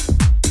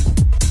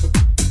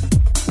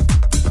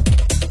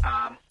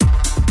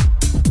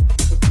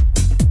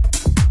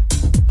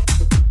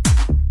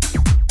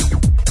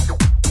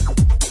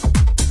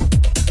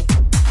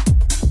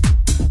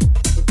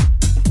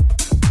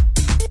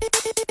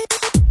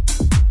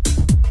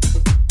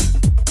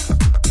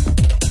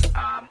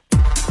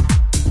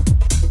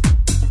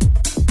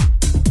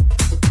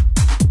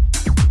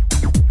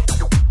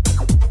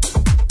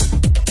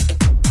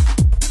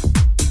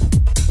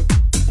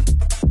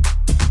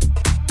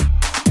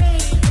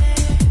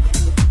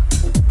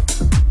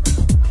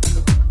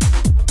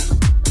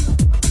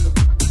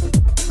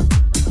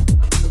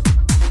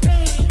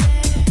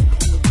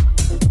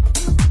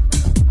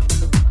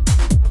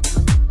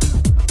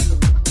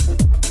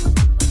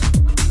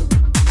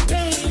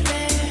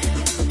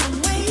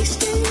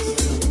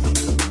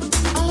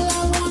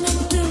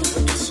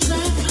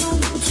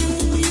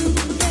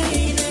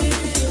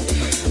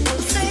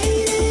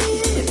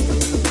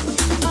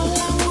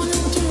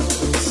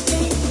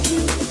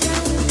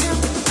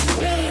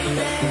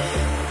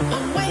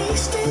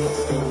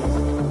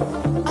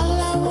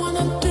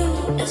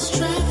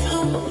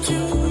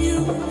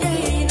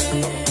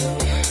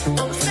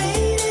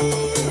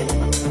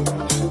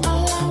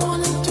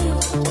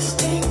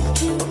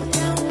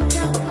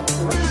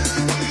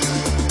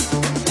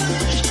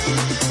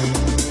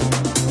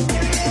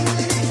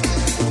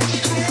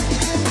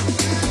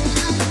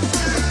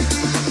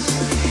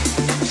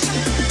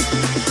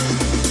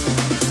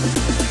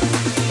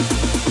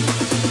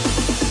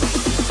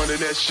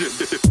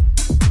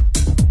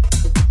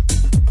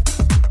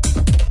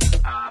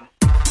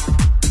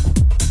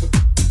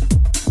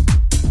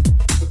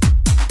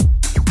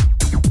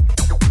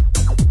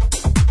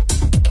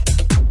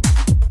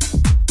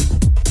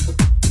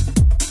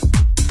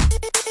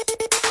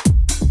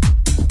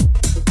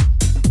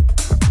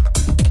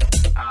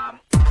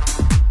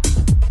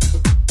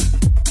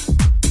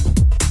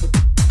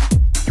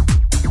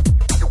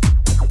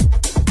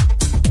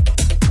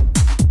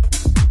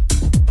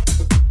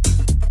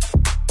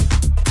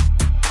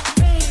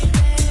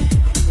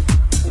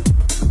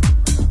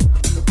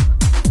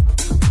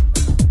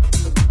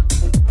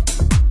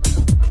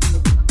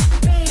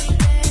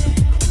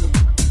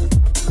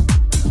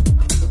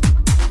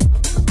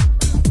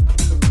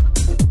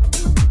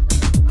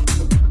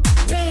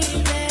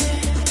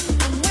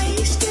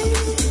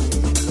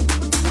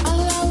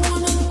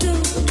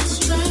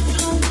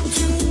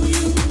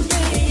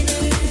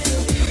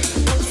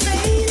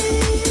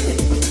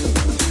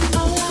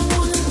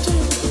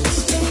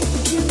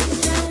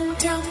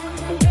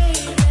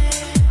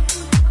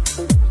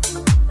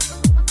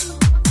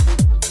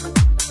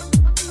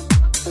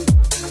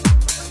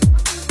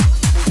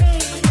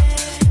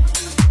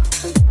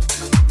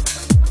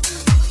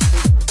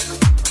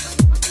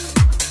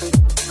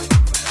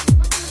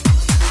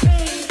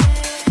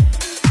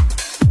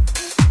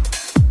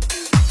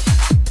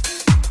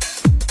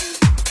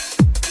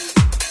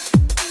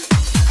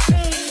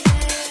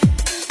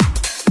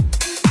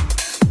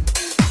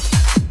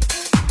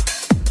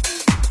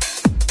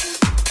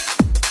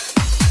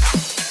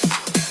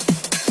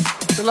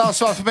 last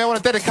one for me. I want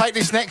to dedicate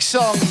this next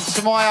song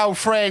to my old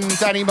friend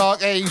Danny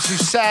Mark Eves, who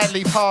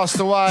sadly passed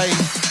away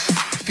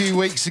a few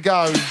weeks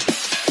ago.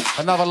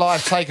 Another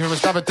life taken from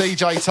us, another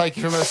DJ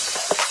taken from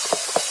us.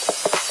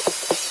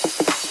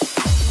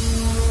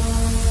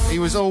 He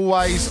was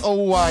always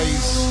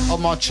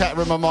on my chat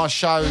room, on my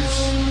shows.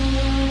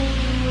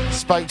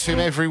 Spoke to him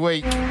every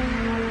week.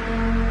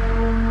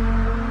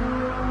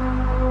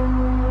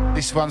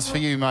 This one's for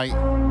you, mate.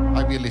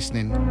 Hope you're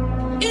listening.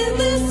 In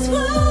this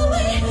world,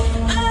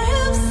 I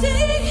have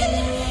seen,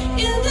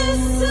 in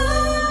this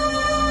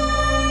silence,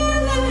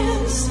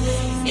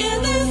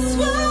 in this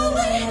world,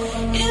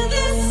 in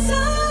this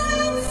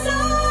silence,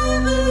 I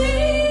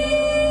believe.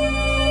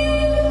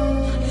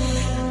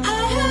 I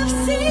have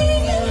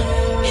seen,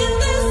 in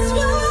this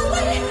world,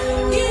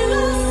 you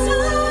are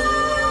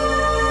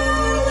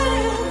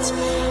silent,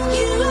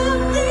 you are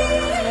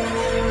breathing,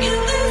 in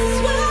this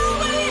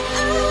world, I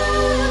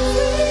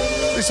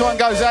am. This one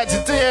goes out to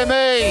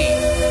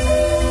DME.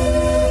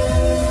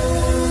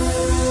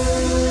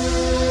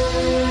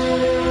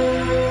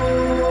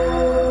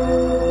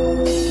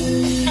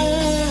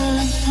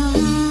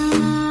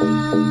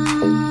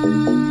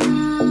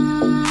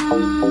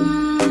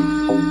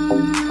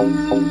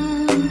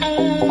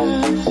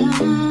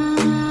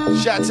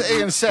 Shout out to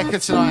Ian Secker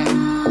tonight.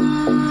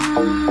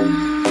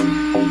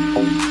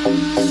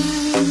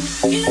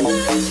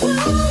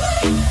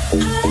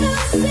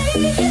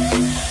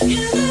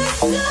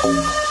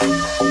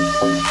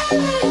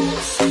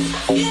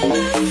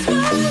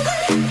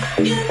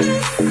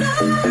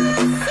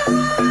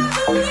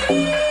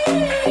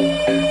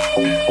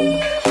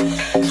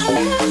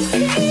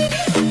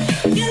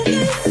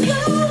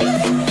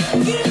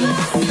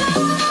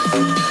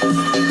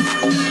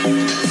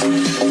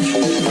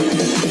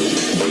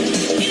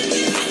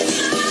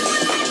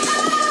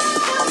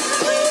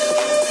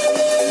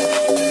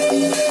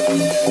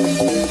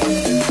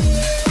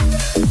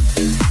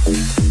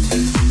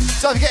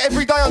 Don't forget,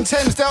 every day on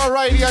Thames Delta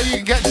Radio, you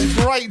can get some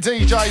great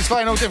DJs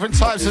playing all different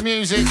types of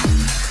music.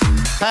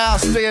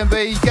 House,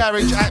 D&B,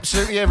 garage,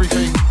 absolutely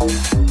everything.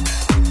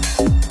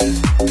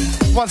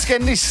 Once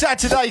again, this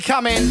Saturday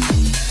coming,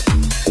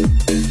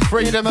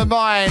 Freedom of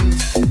Mind.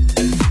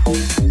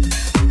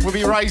 We'll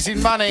be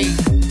raising money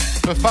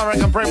for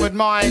Thurrock and Brentwood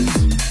Mind.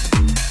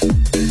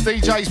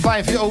 DJs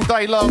playing for you all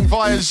day long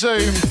via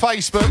Zoom,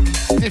 Facebook,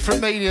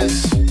 different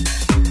medias.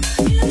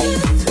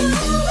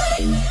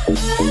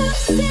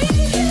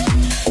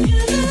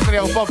 The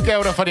old Bob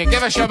Geldof on you.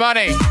 Give us your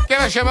money. Give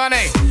us your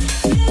money.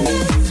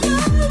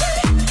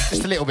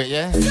 Just a little bit,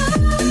 yeah?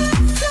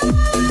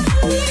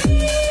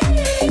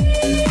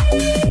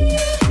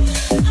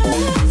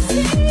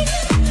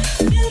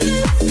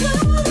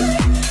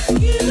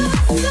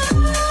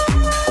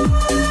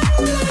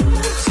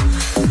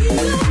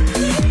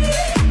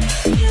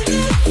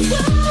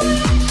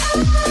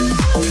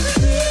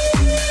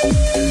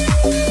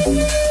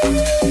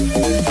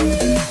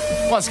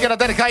 Once again, I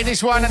dedicate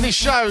this one and this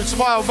show to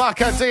my old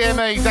mucker,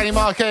 DME, Danny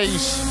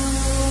Marquise,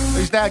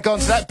 who's now gone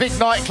to that big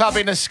nightclub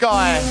in the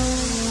sky.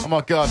 Oh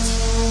my God,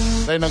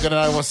 they're not going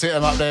to know what's hit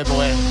them up there,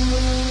 boy.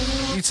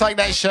 You take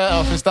that shirt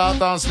off and start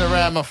dancing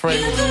around, my friend.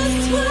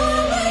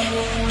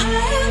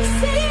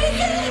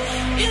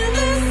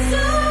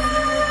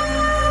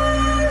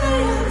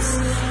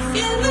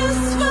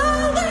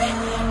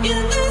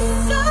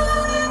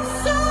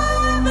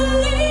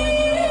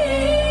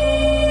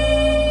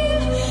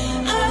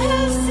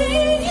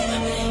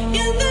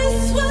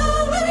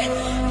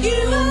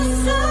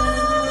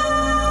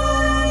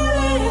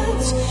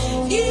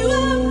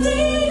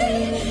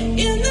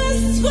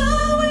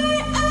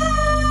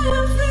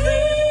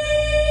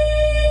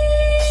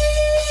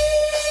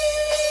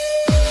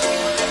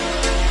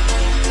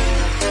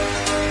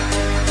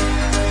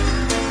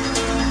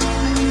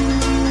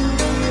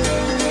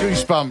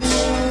 Goosebumps.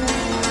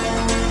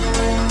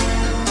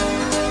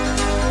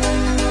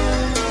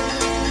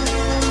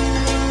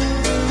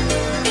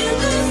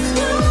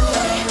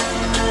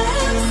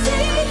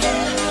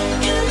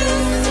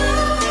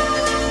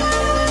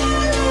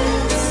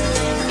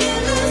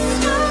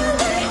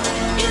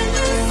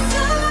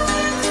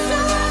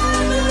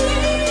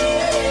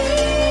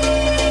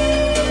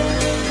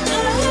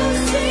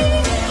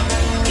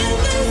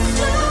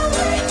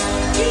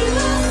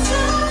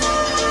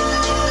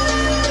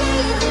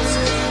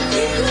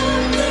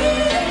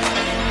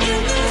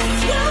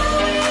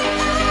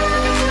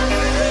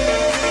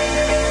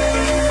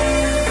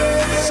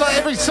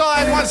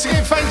 Once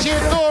again, thank you,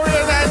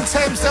 Dorian and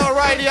Thames Delta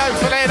Radio,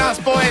 for letting us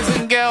boys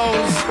and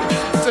girls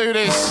do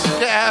this.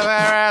 Get out of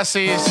our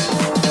houses,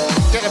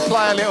 get to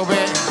play a little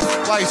bit,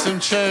 play some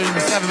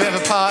tunes, have a bit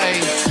of a party.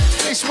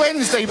 It's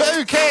Wednesday, but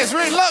who cares?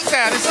 We're in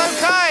lockdown, it's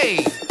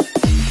okay.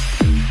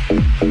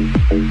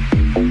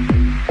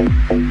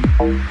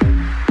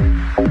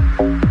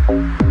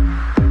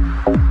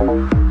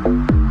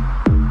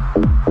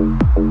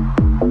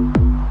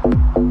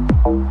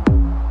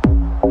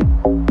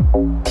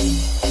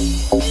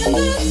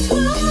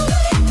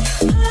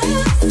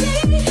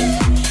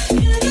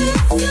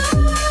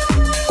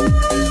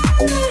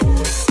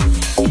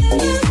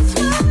 Yeah.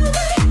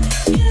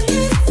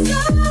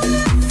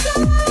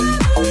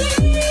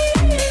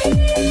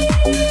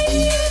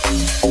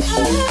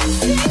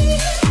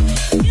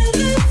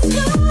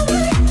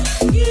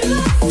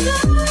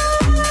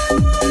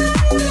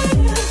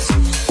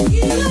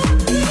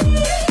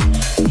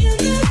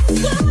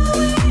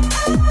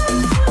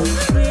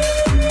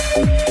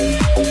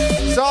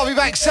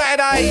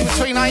 Saturday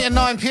between 8 and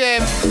 9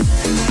 p.m.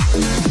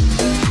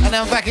 And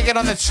then I'm back again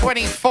on the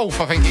 24th,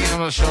 I think it is. I'm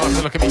not sure. I have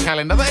to look at my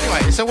calendar. But anyway,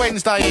 it's a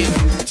Wednesday in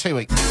 2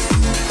 weeks.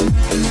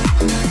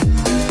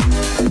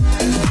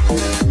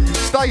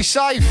 Stay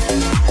safe.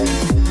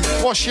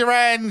 Wash your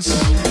hands.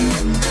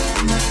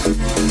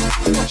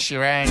 Wash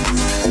your hands.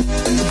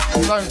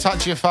 Don't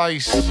touch your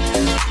face.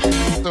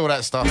 Do all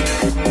that stuff.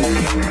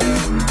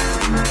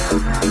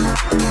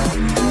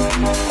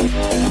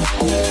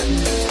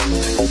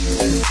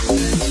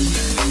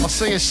 I'll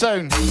see you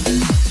soon.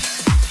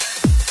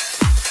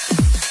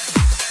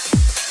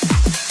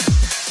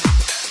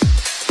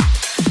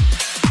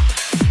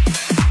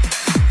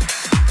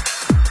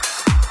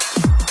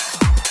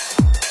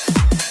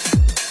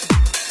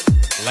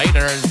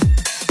 Later.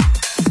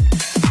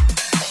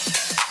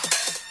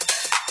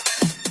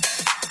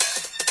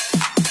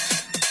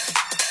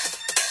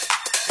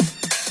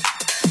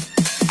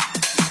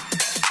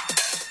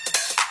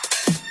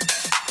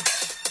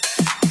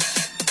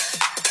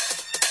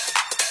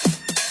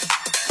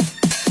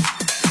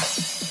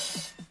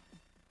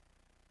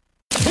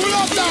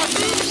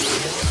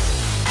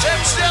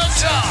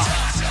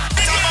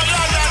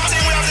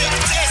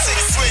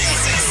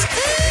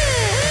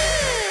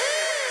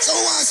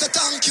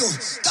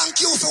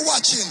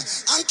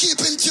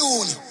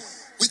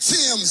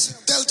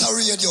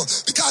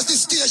 Because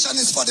this station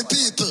is for the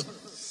people.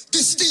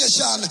 This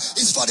station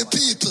is for the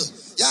people.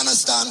 You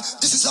understand?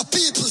 This is a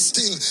people's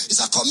thing. It's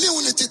a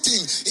community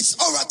thing. It's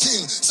our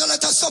thing. So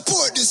let us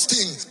support this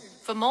thing.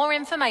 For more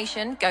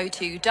information, go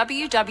to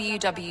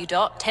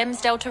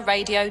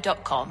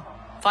www.thamesdeltaradio.com.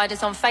 Find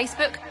us on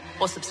Facebook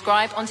or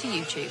subscribe onto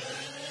YouTube.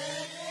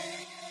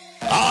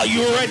 Are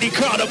you ready,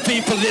 crowd of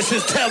people? This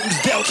is Thames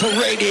Delta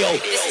Radio.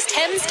 This is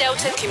Thames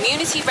Delta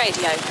Community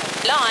Radio,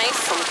 live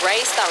from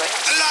Grays Thurrock.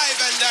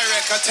 Live and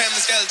direct at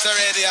Thames Delta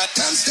Radio.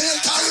 Thames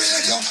Delta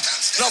Radio.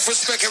 Enough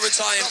respect every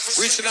time.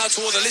 Reaching out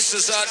to all the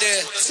listeners out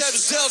there.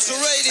 Thames Delta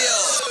Radio.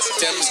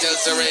 Thames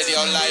Delta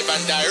Radio, live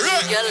and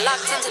direct. You're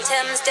locked into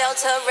Thames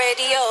Delta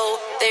Radio.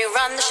 They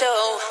run the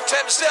show.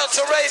 Thames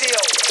Delta Radio.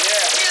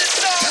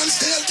 Yeah. Thames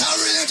Delta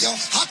Radio.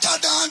 Hotter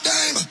than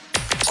dime.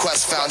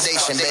 Quest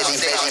Foundation, baby.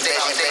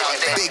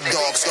 Big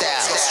dog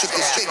style.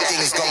 Strictly big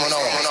things going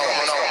on.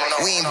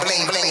 We ain't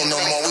bling blinging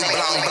no more. We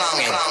blang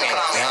blanging. You know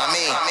what I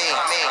mean?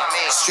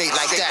 Straight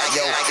like that,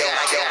 yo.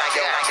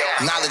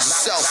 Knowledge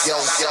yourself, yo.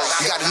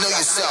 You gotta know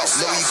yourself.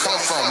 Know where you come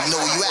from. You know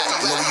where you at.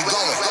 You know where you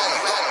going.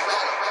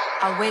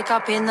 I wake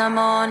up in the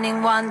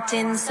morning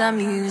wanting some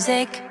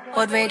music.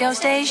 What radio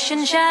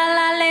station shall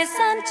I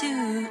listen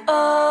to?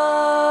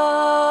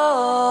 Oh,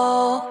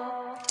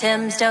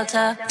 Thames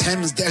Delta.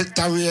 Thames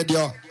Delta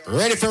Radio.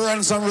 Ready for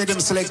run some rhythm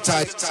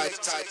selector.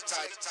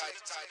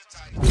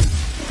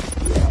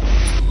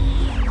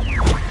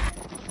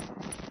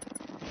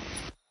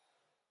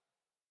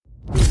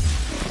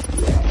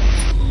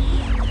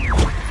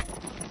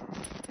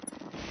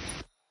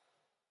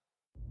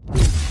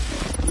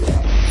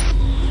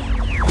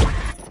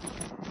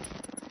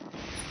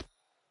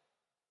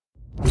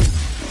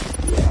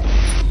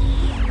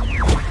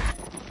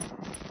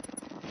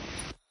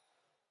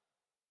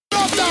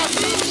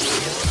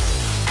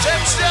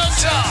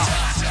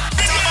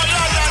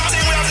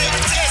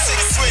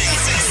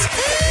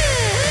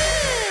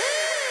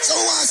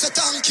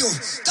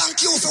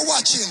 Thank you for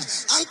watching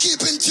and keep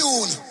in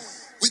tune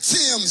with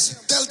Thames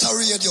Delta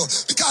Radio,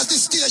 because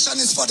this station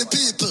is for the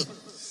people.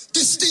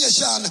 This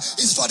station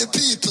is for the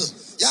people.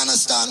 You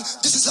understand?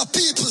 This is a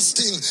people's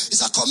thing.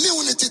 It's a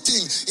community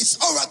thing. It's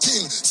our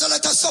thing. So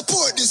let us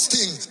support this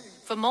thing.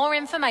 For more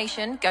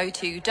information, go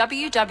to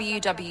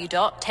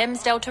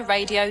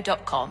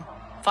www.thamesdeltaradio.com.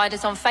 Find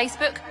us on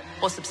Facebook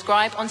or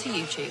subscribe onto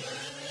YouTube.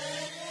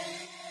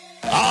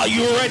 Are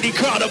you ready,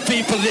 crowd of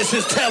people? This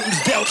is Thames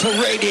Delta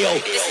Radio.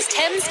 This is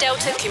Thames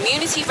Delta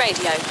Community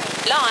Radio,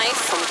 live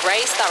from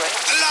Grays Thurrock.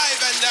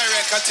 Live and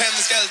direct at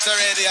Thames Delta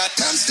Radio.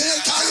 Thames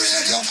Delta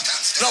Radio.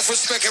 Enough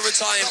respect every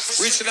time.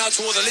 Reaching out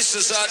to all the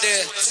listeners out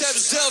there.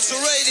 Thames Delta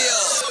Radio.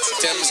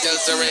 Thames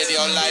Delta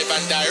Radio, live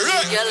and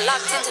direct. You're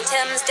locked into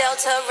Thames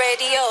Delta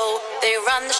Radio. They run the